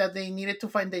 and that they needed to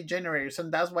find the generators.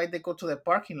 And that's why they go to the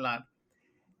parking lot.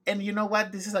 And you know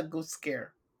what? This is a good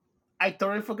scare. I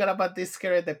totally forgot about this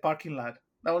scare at the parking lot.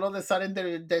 All of a sudden,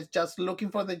 they're just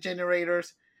looking for the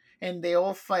generators, and they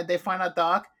find a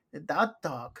dog. That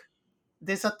dog.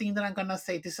 There's a thing that I'm gonna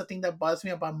say. This is a thing that bothers me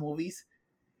about movies.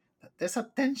 That there's a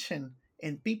tension,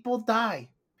 and people die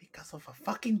because of a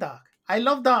fucking dog. I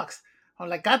love dogs. I'm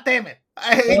like, God damn it!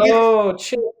 Oh,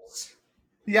 Chips.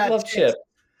 Yeah, I love Chips.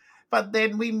 But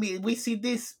then we see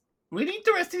this really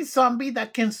interesting zombie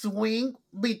that can swing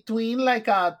between like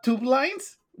tube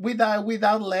lines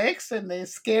without legs, and it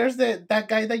scares that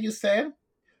guy that you said.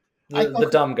 The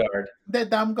dumb guard. The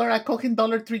dumb guard. I call him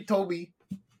Dollar Tree Toby.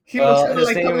 He looks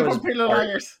like Toby from Pretty Little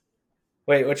Liars.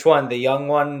 Wait, which one? The young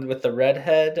one with the red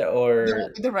head,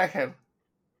 or the redhead?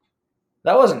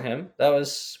 That wasn't him. That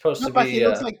was supposed to be. But he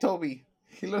looks like Toby.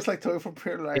 He looks like Toby from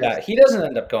Pretty Little Liars. Yeah, he doesn't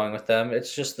end up going with them.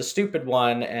 It's just the stupid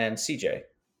one and CJ.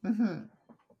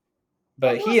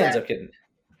 But he ends up getting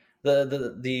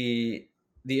the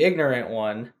ignorant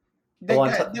one. The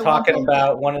one talking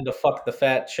about wanting to fuck the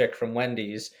fat chick from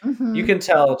Wendy's. You can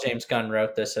tell James Gunn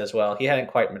wrote this as well. He hadn't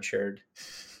quite matured.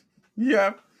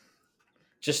 Yeah.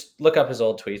 Just look up his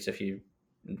old tweets if you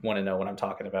want to know what I'm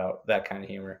talking about. That kind of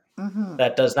humor. Mm-hmm.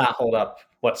 That does not hold up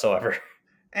whatsoever.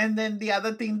 And then the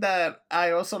other thing that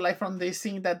I also like from this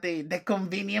scene, that the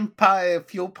convenient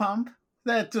fuel pump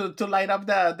that to light up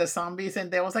the zombies, and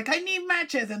they was like, I need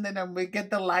matches, and then we get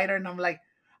the lighter, and I'm like,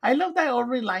 I love that all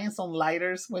reliance on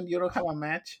lighters when you don't have a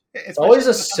match, It's especially always a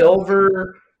when it's not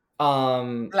silver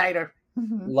lighter.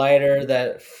 Mm-hmm. lighter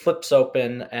that flips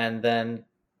open, and then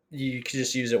you can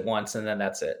just use it once, and then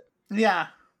that's it. Yeah.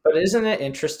 But isn't it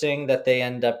interesting that they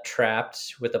end up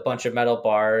trapped with a bunch of metal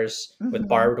bars with Mm-hmm.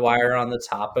 barbed wire on the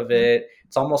top of it?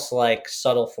 It's almost like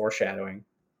subtle foreshadowing.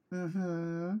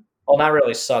 Mm-hmm. Well, not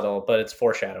really subtle, but it's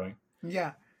foreshadowing.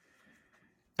 Yeah.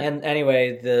 And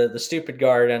anyway, the stupid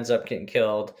guard ends up getting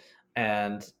killed,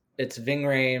 and it's Ving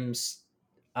Rhames,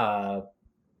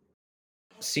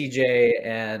 CJ,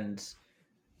 and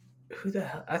who the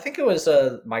hell? I think it was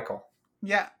Michael.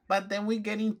 Yeah, but then we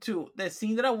get into the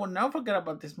scene that I will not forget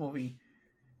about this movie: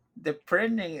 the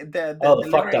pregnant, the The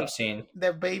fucked delivery, up scene.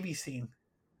 the baby scene.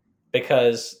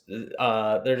 Because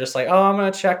they're just like, oh, I'm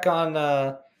gonna check on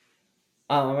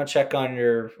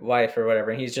your wife or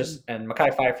whatever, and he's just and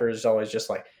Mekhi Phifer is always just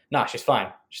like, nah, she's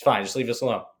fine, just leave us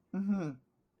alone. Mm-hmm.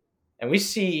 And we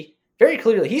see very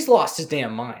clearly he's lost his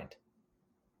damn mind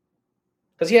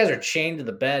because he has her chained to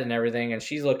the bed and everything, and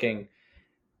she's looking,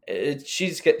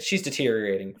 she's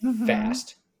deteriorating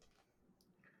fast.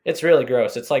 It's really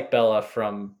gross. It's like Bella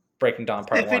from Breaking Dawn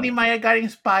Part Stephanie 1. Meyer got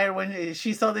inspired when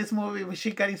she saw this movie. She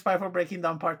got inspired for Breaking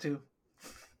Dawn Part 2.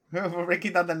 For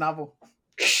Breaking Down the novel.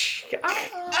 Just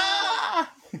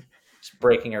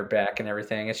breaking her back and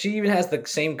everything. And she even has the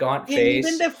same gaunt face.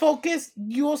 Even the focus,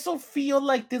 you also feel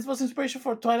like this was inspiration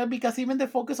for Twilight, because even the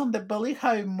focus on the belly,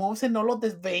 how it moves and all of the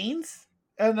veins.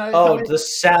 And the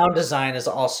sound design is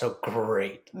also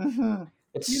great. Mm-hmm.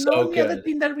 It's so good. The other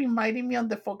thing that reminded me on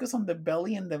the focus on the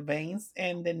belly and the veins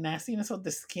and the nastiness of the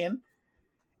skin,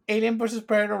 Alien vs.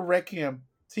 Predator Requiem.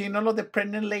 Seeing all of the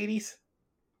pregnant ladies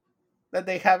that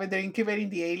they have, and they're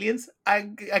incubating the aliens.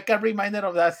 I got reminded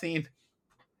of that scene.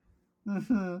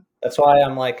 Mm-hmm. That's why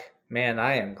I'm like, man,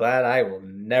 I am glad I will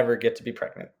never get to be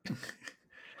pregnant.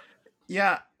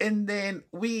 Yeah, and then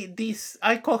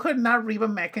I call her not Reba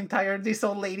McEntire, this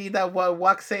old lady that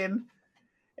walks in,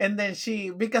 and then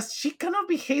because she cannot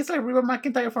behave like Reba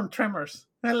McEntire from Tremors,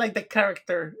 and like the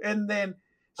character, and then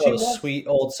sweet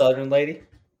old Southern lady.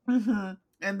 Mm-hmm.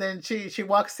 And then she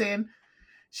walks in,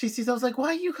 she sees, I was like,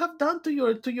 what you have done to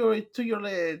your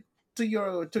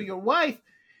wife,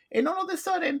 and all of a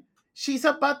sudden she's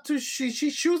about to she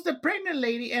shoots the pregnant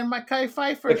lady, and Mekhi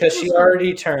Phifer because she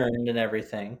already turned and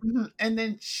everything. Mm-hmm. And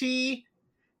then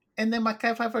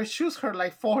Mekhi Phifer shoots her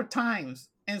like 4 times,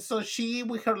 and so she,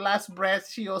 with her last breath,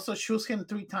 she also shoots him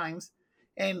 3 times,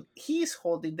 and he's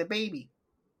holding the baby.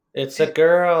 It's a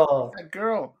girl. It's a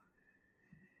girl.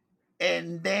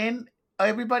 And then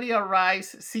everybody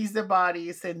arrives, sees the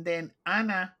bodies, and then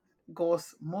Anna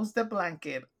goes, moves the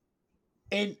blanket.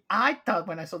 And I thought,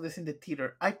 when I saw this in the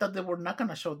theater, I thought they were not going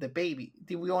to show the baby.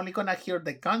 We were only going to hear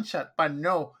the gunshot, but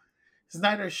no.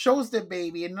 Snyder shows the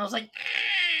baby, and I was like,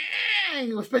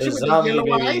 especially with the yellow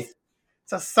baby. eyes.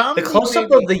 It's a zombie. The close-up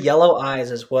of the yellow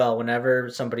eyes as well, whenever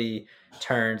somebody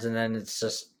turns, and then it's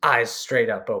just eyes straight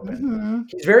up open. Mm-hmm.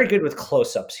 He's very good with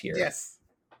close-ups here. Yes.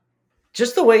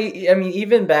 Just the way, I mean,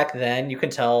 even back then, you can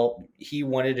tell he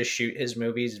wanted to shoot his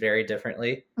movies very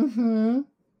differently. Mm-hmm.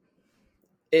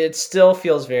 It still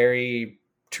feels very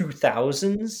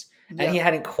 2000s, and he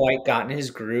hadn't quite gotten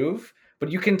his groove, but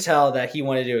you can tell that he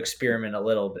wanted to experiment a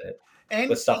little bit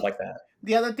with stuff like that.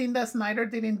 The other thing that Snyder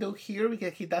didn't do here,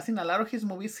 because he does in a lot of his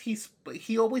movies,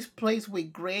 he always plays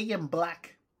with gray and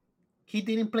black. He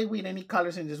didn't play with any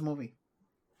colors in this movie.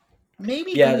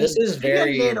 Maybe this is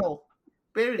very little.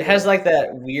 It has like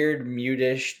that weird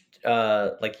mutish,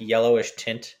 like yellowish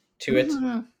tint to it,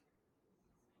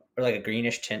 or like a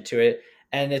greenish tint to it,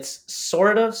 and it's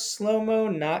sort of slow-mo,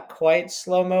 not quite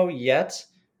slow-mo yet.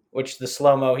 Which the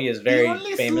slow-mo he is very famous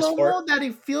for. The only slow-mo that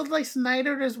it feels like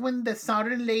Snyder is when the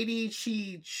Southern lady,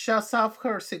 she shuts off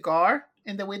her cigar,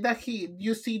 and the way that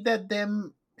you see that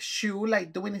them shoe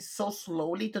like doing it so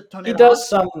slowly to turn it off. He does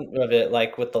some of it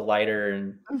like with the lighter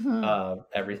and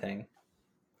everything.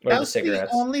 Or That's the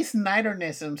cigarettes. The only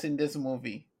Snydernisms in this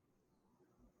movie.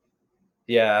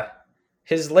 Yeah.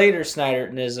 His later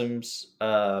Snydernisms,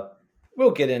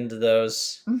 we'll get into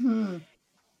those. Mm-hmm.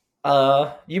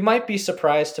 You might be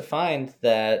surprised to find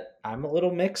that I'm a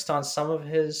little mixed on some of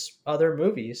his other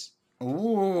movies.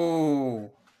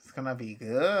 Ooh, it's gonna be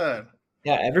good.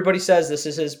 Yeah, everybody says this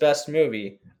is his best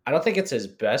movie. I don't think it's his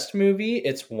best movie.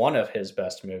 It's one of his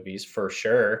best movies for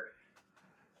sure.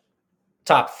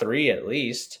 Top 3 at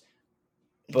least.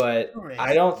 but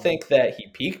I don't think that he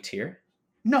peaked here.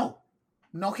 No,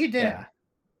 he didn't. Yeah.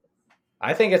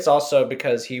 I think it's also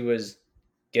because he was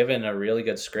given a really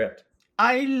good script.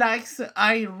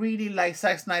 I really like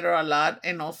Zack Snyder a lot,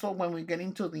 and also when we get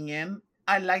into the end,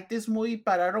 I like this movie,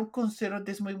 but I don't consider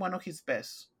this movie one of his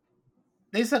best.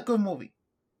 This is a good movie.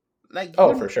 Like,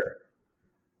 for sure.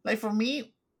 Like, for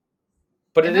me,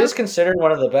 but it is considered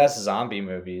one of the best zombie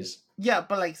movies. Yeah,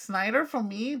 but like Snyder, for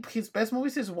me, his best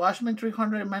movies is Watchmen,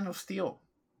 300, and Man of Steel.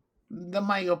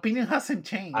 My opinion hasn't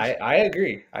changed. I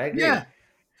agree. Yeah.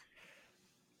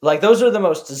 Like, those are the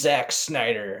most Zack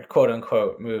Snyder, quote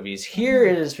unquote, movies. Here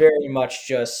it is very much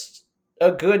just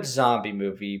a good zombie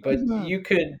movie, but you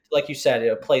could, like you said,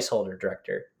 a placeholder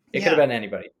director. It could have been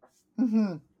anybody.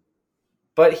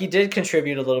 But he did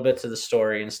contribute a little bit to the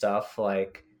story and stuff.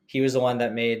 Like, he was the one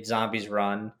that made zombies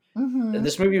run.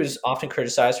 This movie was often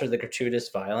criticized for the gratuitous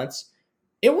violence.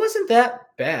 It wasn't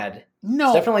that bad. No.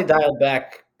 It's definitely dialed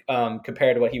back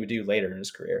compared to what he would do later in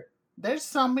his career. There's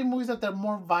zombie movies that are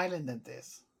more violent than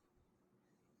this.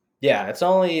 Yeah, it's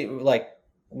only like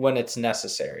when it's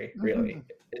necessary, really.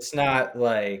 It's not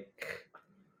like...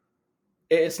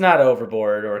 It's not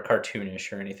overboard or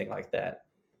cartoonish or anything like that.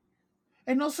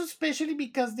 And also especially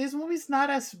because this movie is not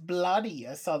as bloody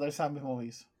as other zombie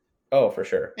movies. Oh, for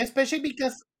sure. Especially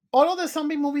because all of the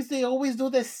zombie movies, they always do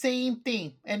the same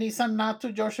thing. And it's a nod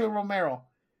to George Romero.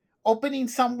 Opening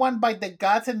someone by the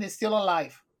guts and they're still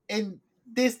alive. And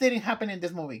this didn't happen in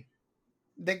this movie.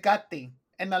 The gut thing.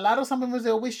 And a lot of zombie movies, they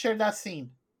always share that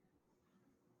scene.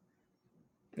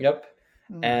 Yep.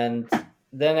 And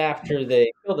then after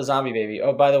they kill the zombie baby,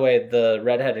 oh, by the way, the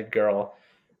redheaded girl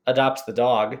adopts the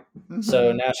dog.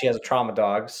 So now she has a trauma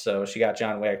dog. So she got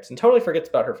John Wick and totally forgets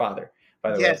about her father,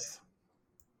 by the way.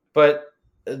 But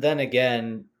then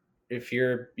again, if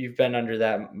you've been under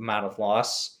that amount of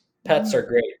loss, pets are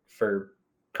great for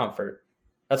comfort.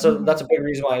 That's a big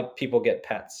reason why people get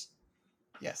pets.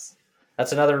 Yes.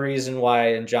 That's another reason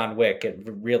why in John Wick it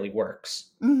really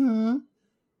works. I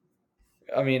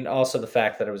mean, also the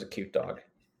fact that it was a cute dog.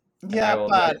 Yeah,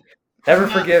 but... Never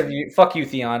forgive you. Fuck you,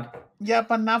 Theon. Yeah,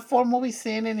 but not 4 movies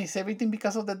in and it's everything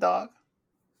because of the dog.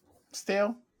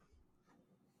 Still.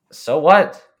 So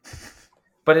what?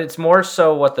 But it's more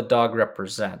so what the dog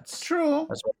represents. True.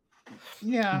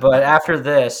 Yeah. But after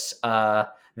this,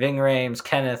 Ving Rhames,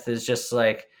 Kenneth is just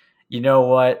like, you know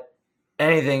what?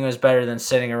 Anything was better than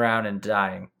sitting around and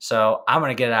dying. So I'm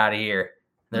going to get out of here.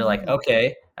 They're like,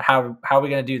 okay, how are we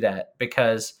going to do that?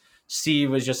 Because Steve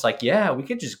was just like, yeah, we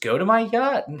could just go to my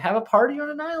yacht and have a party on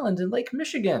an island in Lake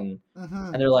Michigan.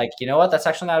 And they're like, you know what? That's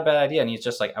actually not a bad idea. And he's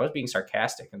just like, I was being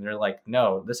sarcastic. And they're like,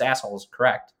 no, this asshole is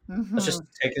correct. Let's just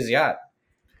take his yacht.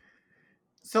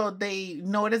 So they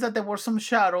noticed that there were some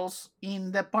shuttles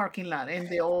in the parking lot, and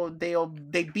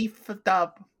they beefed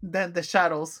up the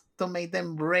shuttles to make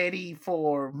them ready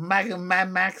for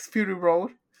Mad Max Fury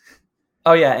Road.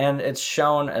 Oh yeah, and it's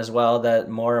shown as well that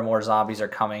more and more zombies are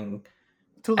coming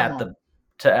at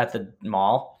the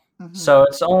mall. So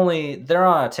it's they're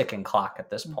on a ticking clock at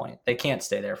this point. They can't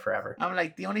stay there forever. I'm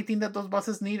like, the only thing that those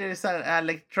buses needed is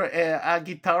a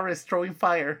guitarist throwing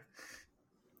fire.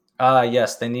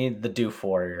 Yes, they need the Doof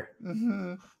Warrior,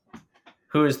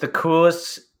 who is the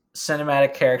coolest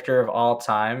cinematic character of all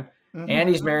time, and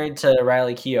he's married to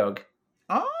Riley Keough.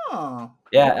 Oh,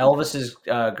 yeah, Elvis's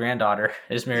granddaughter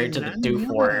is married to the Doof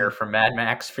Warrior from Mad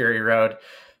Max Fury Road.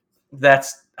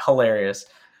 That's hilarious.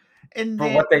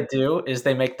 But what they do is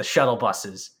they make the shuttle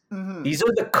buses. These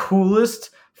are the coolest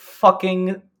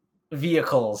fucking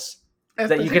vehicles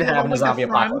that you could have in a zombie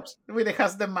apocalypse. When it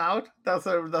has the mouth, that's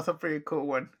a pretty cool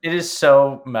one. It is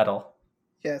so metal.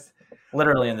 Yes.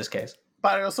 Literally in this case.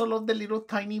 But I also love the little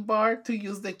tiny bar to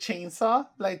use the chainsaw,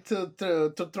 like to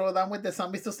throw down with the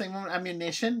zombies to save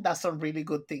ammunition. That's some really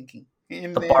good thinking.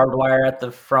 Barbed wire at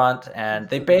the front, and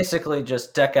they basically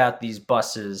just deck out these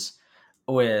buses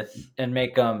and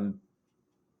make them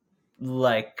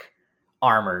like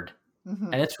armored.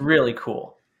 And it's really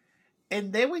cool.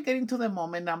 And then we get into the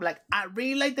moment. I'm like, I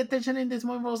really like the tension in this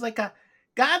movie. I was like,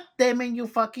 God damn it, you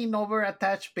fucking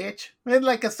over-attached bitch. And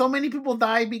like, so many people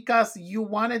die because you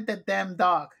wanted the damn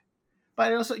dog.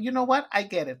 But also, you know what? I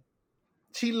get it.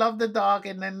 She loved the dog,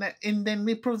 and then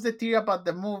it proves the theory about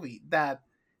the movie that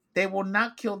they will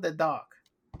not kill the dog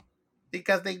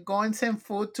because they go and send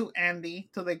food to Andy,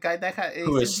 to the guy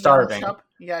who is starving.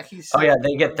 Yeah, he's. Oh yeah,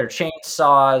 they get their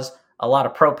chainsaws, a lot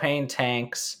of propane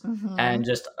tanks, and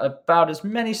just about as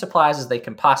many supplies as they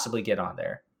can possibly get on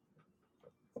there.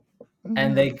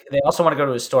 And they also want to go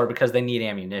to a store because they need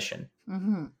ammunition.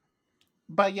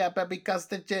 but because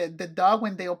the dog,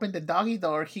 when they open the doggy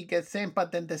door, he gets in,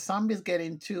 but then the zombies get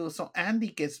in too, so Andy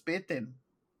gets bitten.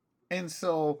 And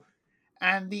so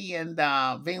Andy and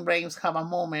Ving Rhames have a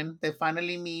moment. They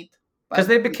finally meet. Because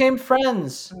But they became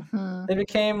friends. Mhm. They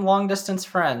became long distance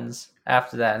friends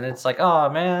after that, and it's like, oh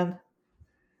man.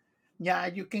 Yeah,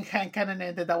 you can kind of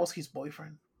know that was his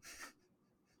boyfriend.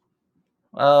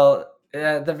 Well,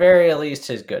 at the very least,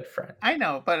 his good friend. I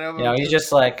know, but He's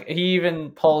just like, he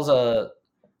even pulls a.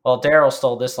 Well, Daryl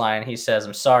stole this line. He says,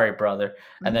 "I'm sorry, brother,"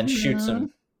 and then shoots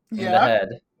him in the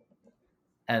head.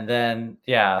 And then,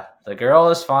 yeah, the girl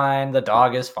is fine. The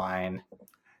dog is fine.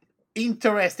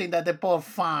 Interesting that they both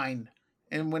fine,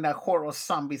 and when a horde of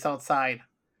zombies outside.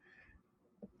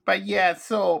 But yeah,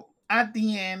 so at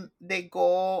the end they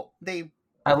go.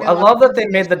 I fill up love that they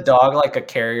made the ammunition. dog like a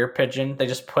carrier pigeon. They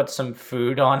just put some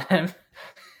food on him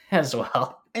as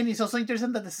well. And it's also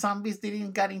interesting that the zombies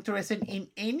didn't get interested in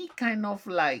any kind of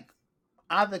like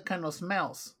other kind of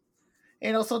smells.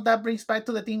 And also that brings back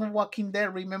to the thing of Walking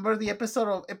Dead. Remember the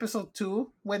episode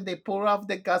 2 when they pour off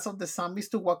the guts of the zombies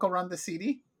to walk around the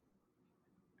city?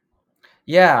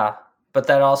 Yeah, but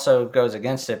that also goes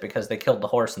against it because they killed the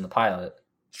horse in the pilot.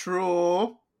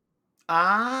 True.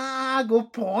 Ah,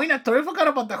 good point. I totally forgot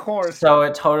about the horse. So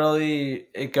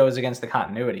it goes against the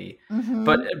continuity. Mm-hmm.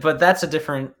 But that's a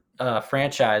different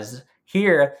franchise.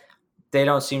 Here, they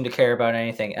don't seem to care about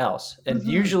anything else. And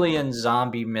usually in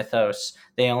zombie mythos,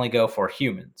 they only go for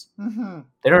humans. Mm-hmm.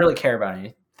 They don't really care about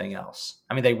anything else.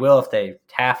 I mean, they will if they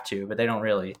have to, but they don't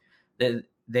really.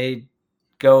 They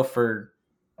go for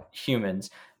humans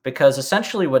because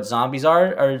essentially what zombies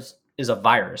is a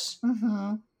virus.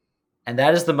 Mm-hmm. And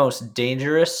that is the most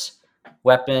dangerous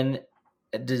weapon,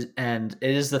 and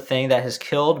it is the thing that has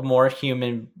killed more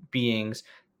human beings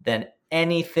than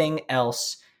anything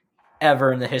else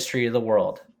ever in the history of the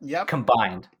world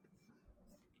combined.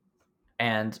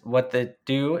 And what they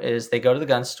do is they go to the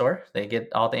gun store, they get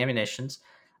all the ammunitions.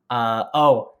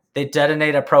 They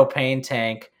detonate a propane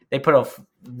tank. They put a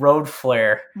road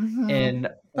flare in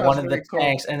one of the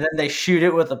tanks, and then they shoot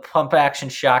it with a pump action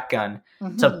shotgun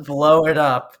to blow it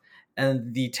up.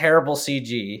 And the terrible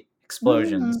CG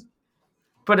explosions.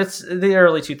 But it's the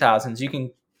early 2000s.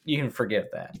 You can forgive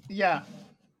that. Yeah.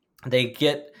 They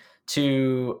get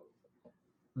to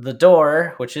the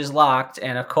door, which is locked,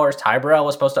 and of course Ty Burrell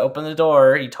was supposed to open the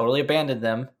door. He totally abandoned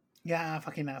them. Yeah,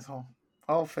 fucking asshole.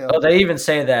 Oh, Phil. Oh, they even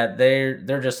say that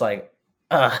they're just like,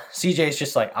 CJ's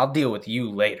just like, I'll deal with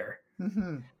you later. We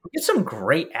get some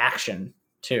great action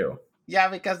too. Yeah,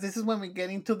 because this is when we get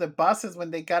into the buses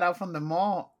when they got out from the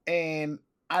mall, and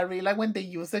I really like when they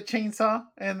use the chainsaw,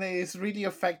 and it's really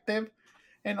effective.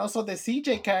 And also the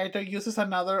CJ character uses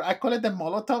another, I call it the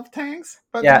Molotov tanks.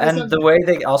 But yeah, and the way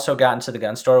they also got into the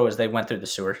gun store was they went through the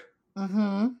sewer.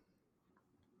 And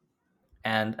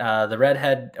the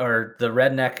redhead or the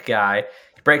redneck guy,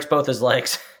 he breaks both his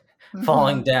legs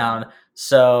falling down,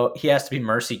 so he has to be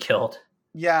mercy killed.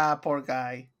 Yeah, poor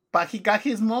guy. But he got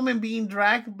his moment being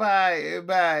dragged by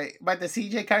the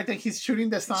CJ character. He's shooting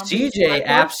the zombies. CJ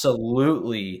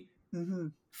absolutely.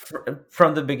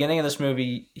 From the beginning of this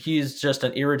movie, he's just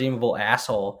an irredeemable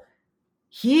asshole.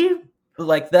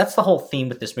 That's the whole theme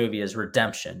with this movie is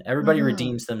redemption. Everybody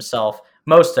redeems themselves.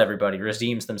 Most everybody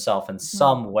redeems themselves in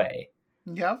some way.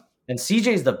 Yep. And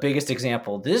CJ's the biggest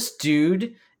example. This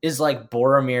dude is like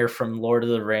Boromir from Lord of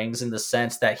the Rings in the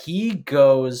sense that he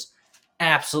goes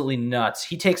absolutely nuts.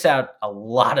 He takes out a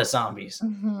lot of zombies.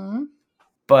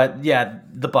 But yeah,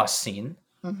 the bus scene.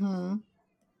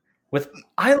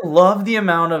 I love the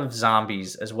amount of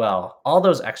zombies as well. All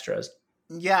those extras.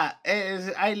 Yeah,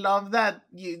 I love that.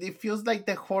 It feels like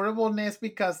the horribleness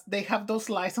because they have those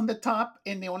lights on the top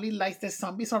and they only light the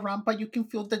zombies around, but you can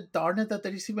feel the darkness that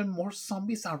there is even more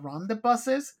zombies around the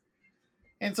buses.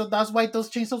 And so that's why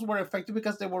those chainsaws were effective,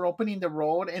 because they were opening the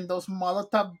road and those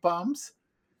Molotov bombs.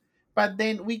 But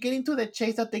then we get into the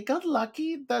chase that they got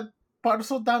lucky that parts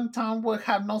of downtown will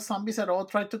have no zombies at all,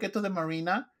 try to get to the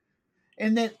marina.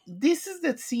 And then this is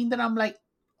the scene that I'm like,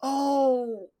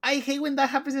 oh, I hate when that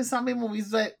happens in zombie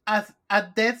movies. That a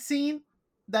death scene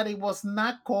that it was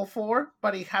not called for,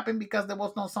 but it happened because there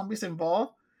was no zombies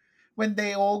involved. When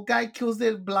the old guy kills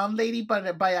the blonde lady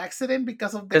by accident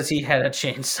because he had a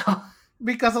chainsaw.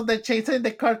 Because of the chainsaw in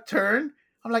the car turn.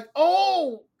 I'm like,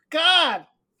 oh God.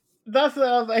 That's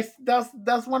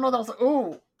one of those.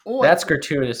 That's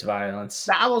gratuitous violence.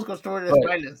 That was gratuitous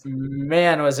violence.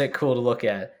 Man, was it cool to look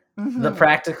at. The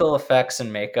practical effects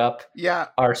and makeup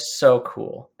are so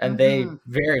cool, and they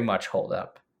very much hold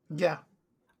up. Yeah.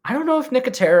 I don't know if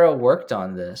Nicotero worked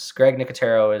on this. Greg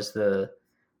Nicotero is the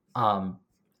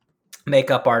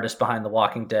makeup artist behind The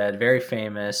Walking Dead, very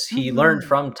famous. He learned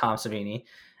from Tom Savini.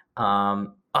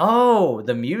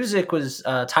 The music was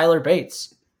Tyler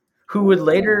Bates, who would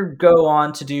later go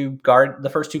on to do the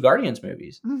first two Guardians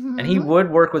movies. And he would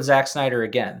work with Zack Snyder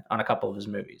again on a couple of his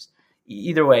movies.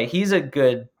 Either way, he's a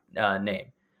good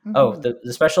name.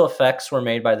 The special effects were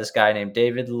made by this guy named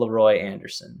David Leroy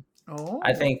Anderson.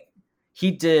 I think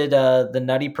he did The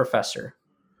Nutty Professor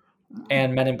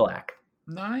and Men in Black.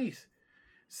 Nice.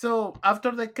 So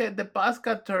after the bus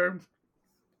got turned,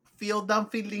 Phil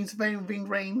Dunphy leaves Ving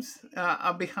Rhames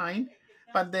behind,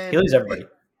 but then he leaves everybody,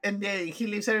 and then he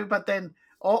leaves everybody. But then,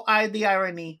 the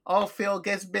irony, Phil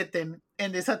gets bitten,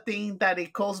 and there's a thing that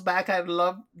it calls back. I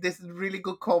love this really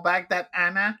good callback that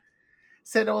Anna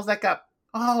said. It was like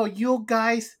you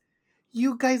guys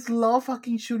love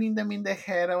fucking shooting them in the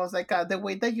head. I was like, the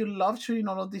way that you love shooting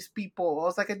all of these people. I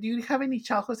was like, do you have any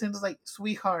childhood sins? I was like,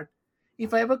 sweetheart,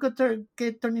 if I ever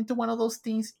get turned into one of those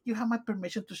things, you have my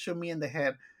permission to shoot me in the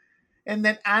head. And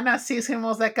then Anna sees him. I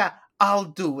was like, I'll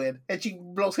do it. And she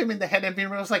blows him in the head. And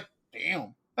Vin was like,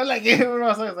 damn.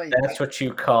 That's what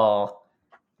you call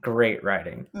great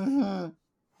writing.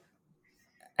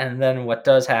 And then what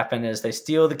does happen is they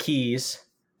steal the keys.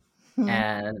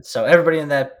 And so everybody in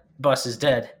that bus is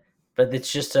dead. But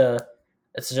it's just a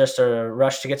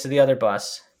rush to get to the other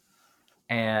bus.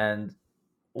 And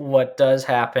what does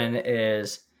happen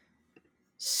is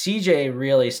CJ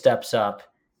really steps up,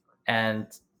 and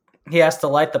he has to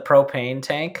light the propane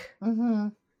tank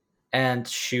and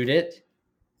shoot it.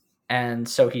 And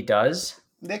so he does.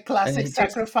 The classic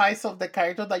sacrifice of the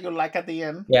character that you like at the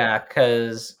end. Yeah,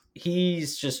 because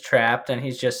he's just trapped, and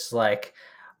he's just like,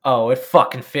 oh, it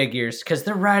fucking figures. Because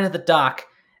they're right at the dock,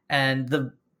 and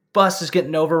the bus is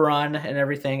getting overrun and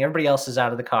everything. Everybody else is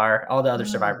out of the car. All the other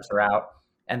survivors are out,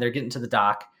 and they're getting to the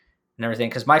dock and everything.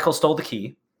 Because Michael stole the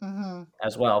key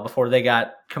as well before they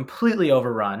got completely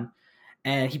overrun.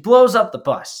 And he blows up the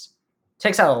bus.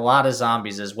 Takes out a lot of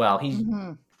zombies as well. He's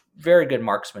very good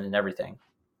marksman and everything.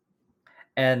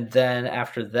 And then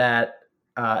after that,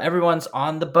 everyone's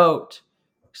on the boat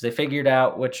because they figured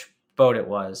out which boat it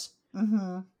was.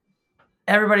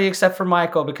 Everybody except for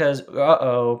Michael, because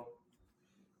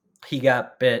he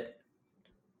got bit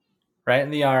right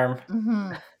in the arm.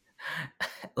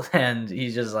 And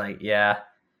he's just like, yeah,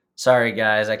 sorry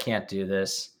guys, I can't do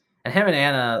this. And him and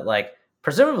Anna, like,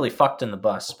 presumably fucked in the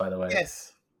bus, by the way.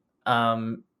 Yes.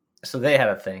 So they had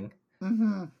a thing.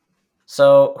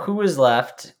 So who is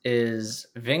left is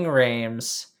Ving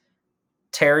Rhames,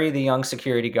 Terry, the young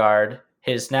security guard,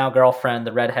 his now girlfriend,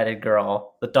 the redheaded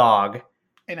girl, the dog,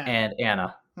 and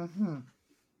Anna.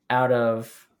 Out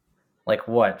of, like,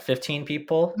 what, 15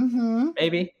 people?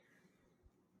 Maybe?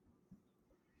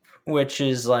 Which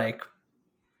is, like,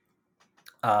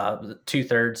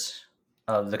 2/3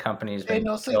 of the company's been and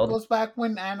also killed. It goes back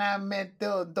when Anna met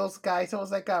those guys. I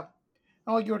was like,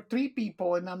 you're 3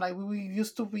 people, and I'm like, we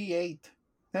used to be 8.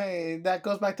 Hey, that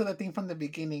goes back to the thing from the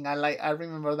beginning. I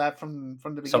remember that from the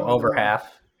beginning. So over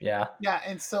half, yeah. Yeah,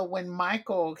 and so when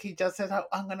Michael, he just said,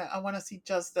 I want to see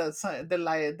just the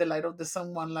light of the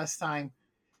sun one last time,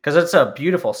 because it's a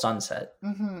beautiful sunset.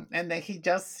 And then he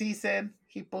just sees it.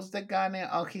 He puts the gun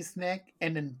on his neck,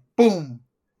 and then boom,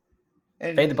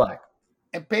 and fade to black.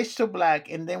 And page to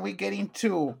black, and then we get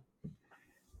into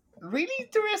really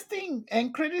interesting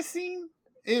end credit scene.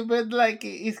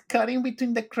 It's cutting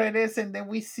between the credits, and then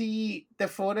we see the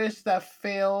footage that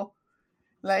Phil,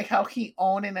 like how he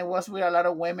owned, and it was with a lot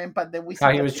of women, but then we see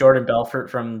how he was Jordan Belfort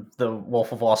from The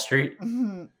Wolf of Wall Street.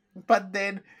 But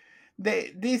then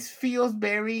this feels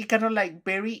very kind of like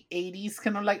very 80s,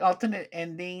 kind of like alternate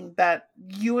ending, that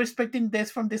you're expecting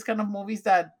this from this kind of movies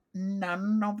that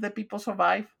none of the people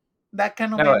survive. That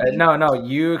kind of ending. No.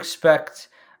 You expect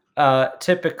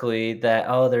typically that,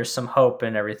 there's some hope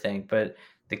and everything, but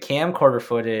the camcorder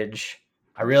footage,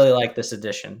 I really like this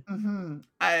edition.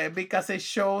 Because it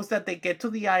shows that they get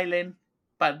to the island,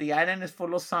 but the island is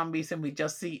full of zombies, and we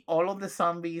just see all of the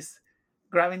zombies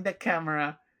grabbing the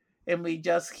camera, and we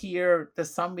just hear the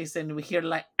zombies, and we hear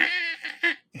like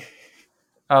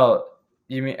Oh,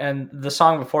 you mean, and the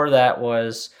song before that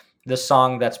was the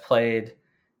song that's played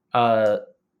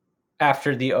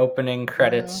after the opening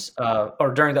credits,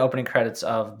 or during the opening credits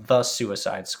of The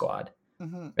Suicide Squad.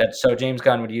 So James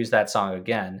Gunn would use that song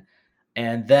again,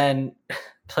 and then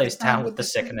plays Down with the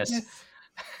Sickness.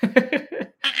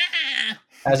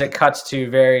 As it cuts to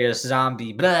various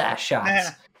zombie shots.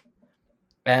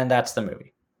 And that's the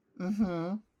movie.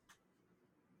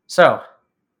 So,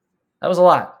 that was a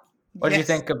lot. What did you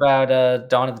think about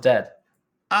Dawn of the Dead?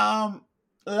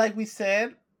 Like we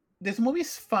said, this movie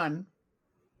is fun.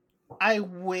 I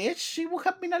wish she would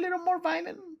have been a little more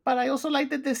violent, but I also like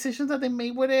the decisions that they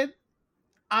made with it.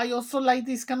 I also like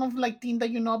this kind of like thing that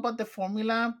you know about the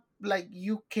formula. Like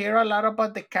you care a lot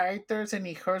about the characters, and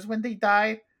it hurts when they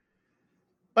die.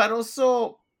 But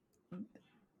also,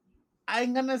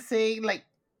 I'm gonna say like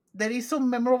there is some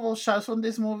memorable shots from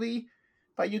this movie,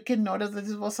 but you can notice that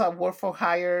this was a work for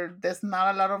hire. There's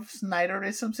not a lot of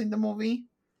Snyderisms in the movie.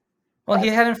 Well, he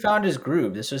hadn't found his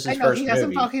groove. This was I his know he first hasn't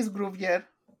movie. found his groove yet.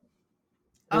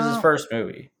 It was his first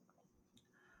movie.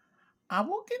 I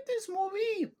will give this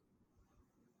movie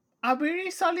a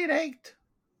very solid 8.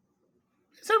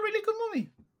 It's a really good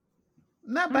movie.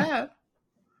 Not bad.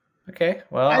 Okay,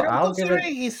 well, I don't I'll give consider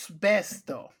it. it his best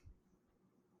though.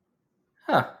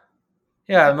 Huh.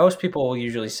 Yeah, most people will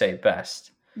usually say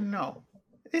best. No.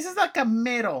 This is like a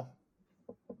middle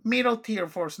tier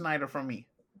for Snyder for me.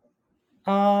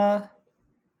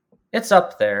 It's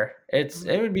up there. It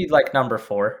would be like number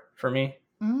 4 for me.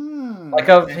 Like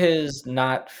of Okay. his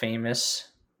not famous,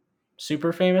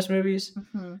 super famous movies,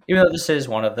 Mm-hmm. even though this is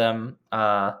one of them.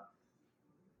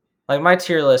 Like my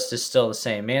tier list is still the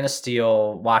same: Man of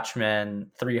Steel,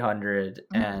 Watchmen, 300,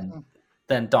 and Mm-hmm.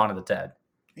 then Dawn of the Dead.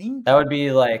 That would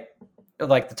be like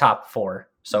the top 4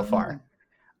 so far.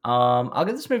 I'll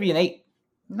give this movie an 8.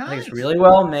 Nice. I think it's really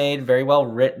well made, very well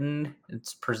written.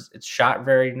 It's shot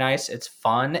very nice. It's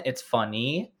fun. It's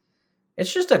funny.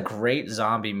 It's just a great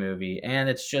zombie movie, and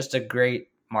it's just a great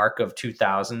mark of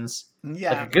 2000s.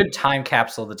 Yeah. Like a good time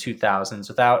capsule of the 2000s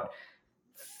without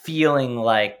feeling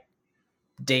like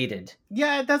dated.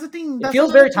 Yeah, that's the thing. It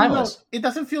feels very timeless. Note. It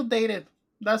doesn't feel dated.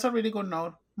 That's a really good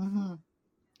note. Mm-hmm.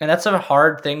 And that's a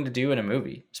hard thing to do in a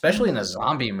movie, especially in a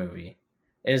zombie movie,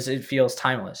 is it feels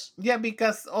timeless. Yeah,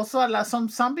 because also some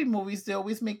zombie movies, they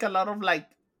always make a lot of like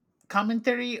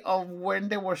commentary of when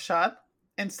they were shot.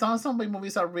 And some zombie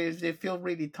movies they feel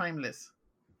really timeless.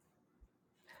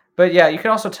 But yeah, you can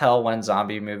also tell when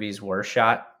zombie movies were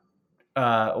shot,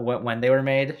 when they were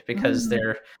made, because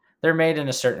they're made in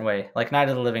a certain way. Like Night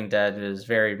of the Living Dead is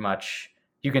very much,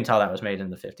 you can tell that was made in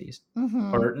the 50s.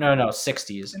 Or no,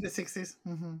 60s. In the 60s.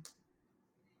 Mm-hmm.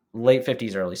 Late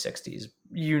 50s, early 60s.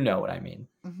 You know what I mean.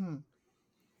 Mm-hmm.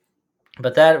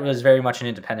 But that was very much an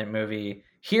independent movie.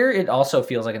 Here, it also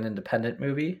feels like an independent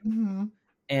movie. Mm-hmm.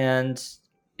 And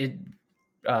it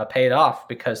paid off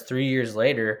because 3 years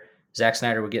later, Zack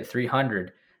Snyder would get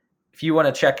 300. If you want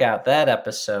to check out that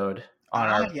episode on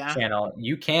our channel,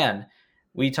 you can.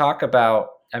 We talk about,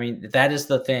 I mean, that is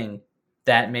the thing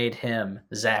that made him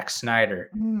Zack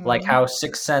Snyder. Mm-hmm. Like how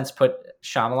Sixth Sense put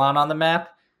Shyamalan on the map,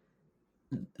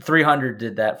 300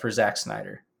 did that for Zack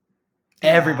Snyder. Yeah.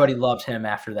 Everybody loved him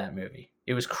after that movie.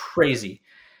 It was crazy.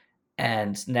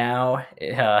 And now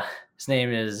his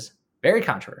name is very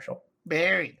controversial.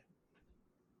 Very.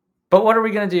 But what are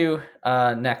we going to do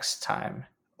next time?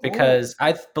 Because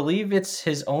I believe it's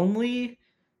his only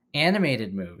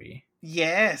animated movie.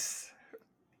 Yes.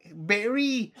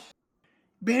 Very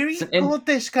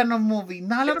cultish kind of movie.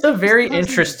 It's a very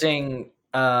interesting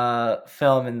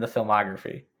film in the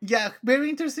filmography. Yeah, very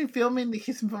interesting film in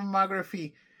his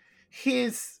filmography.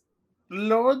 His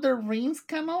Lord of the Rings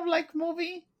kind of like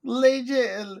movie.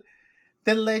 The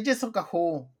Legends of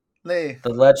Gahul. The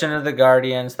Legend of the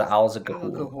Guardians, the Owls of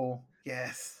Gahul.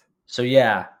 Yes. So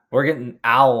yeah, we're getting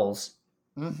owls.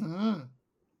 Mm-hmm.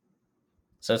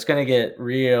 So it's gonna get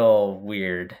real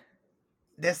weird.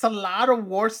 There's a lot of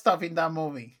war stuff in that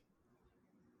movie.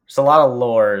 There's a lot of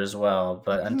lore as well.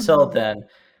 But until then,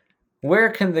 where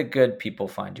can the good people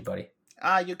find you, buddy?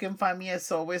 You can find me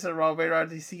as always at Robert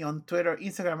RDC on Twitter,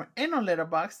 Instagram, and on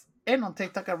Letterboxd, and on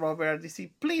TikTok at Robert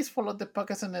RDC. Please follow the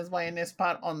podcast on SYNS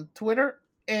Pod on Twitter,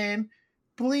 and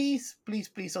please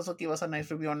also give us a nice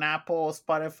review on Apple,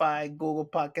 Spotify, Google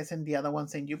Podcasts, and the other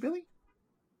ones. And you, Billy?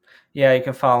 Yeah, you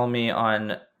can follow me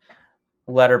on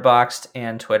Letterboxd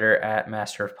and Twitter at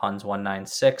Master of Puns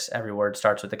 196. Every word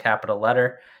starts with a capital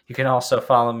letter. You can also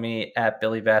follow me at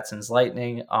Billy Batson's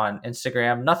Lightning on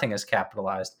Instagram. Nothing is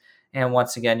capitalized. And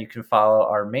once again, you can follow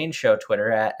our main show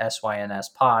Twitter at SYNS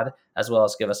Pod, as well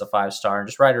as give us a 5-star and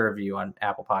just write a review on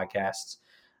Apple Podcasts.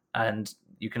 And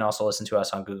you can also listen to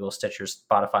us on Google, Stitcher,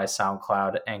 Spotify,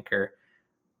 SoundCloud, Anchor,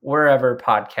 wherever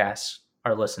podcasts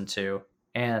are listened to.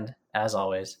 And as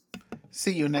always,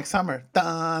 see you next summer.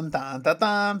 Dun, dun, dun,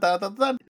 dun, dun, dun, dun.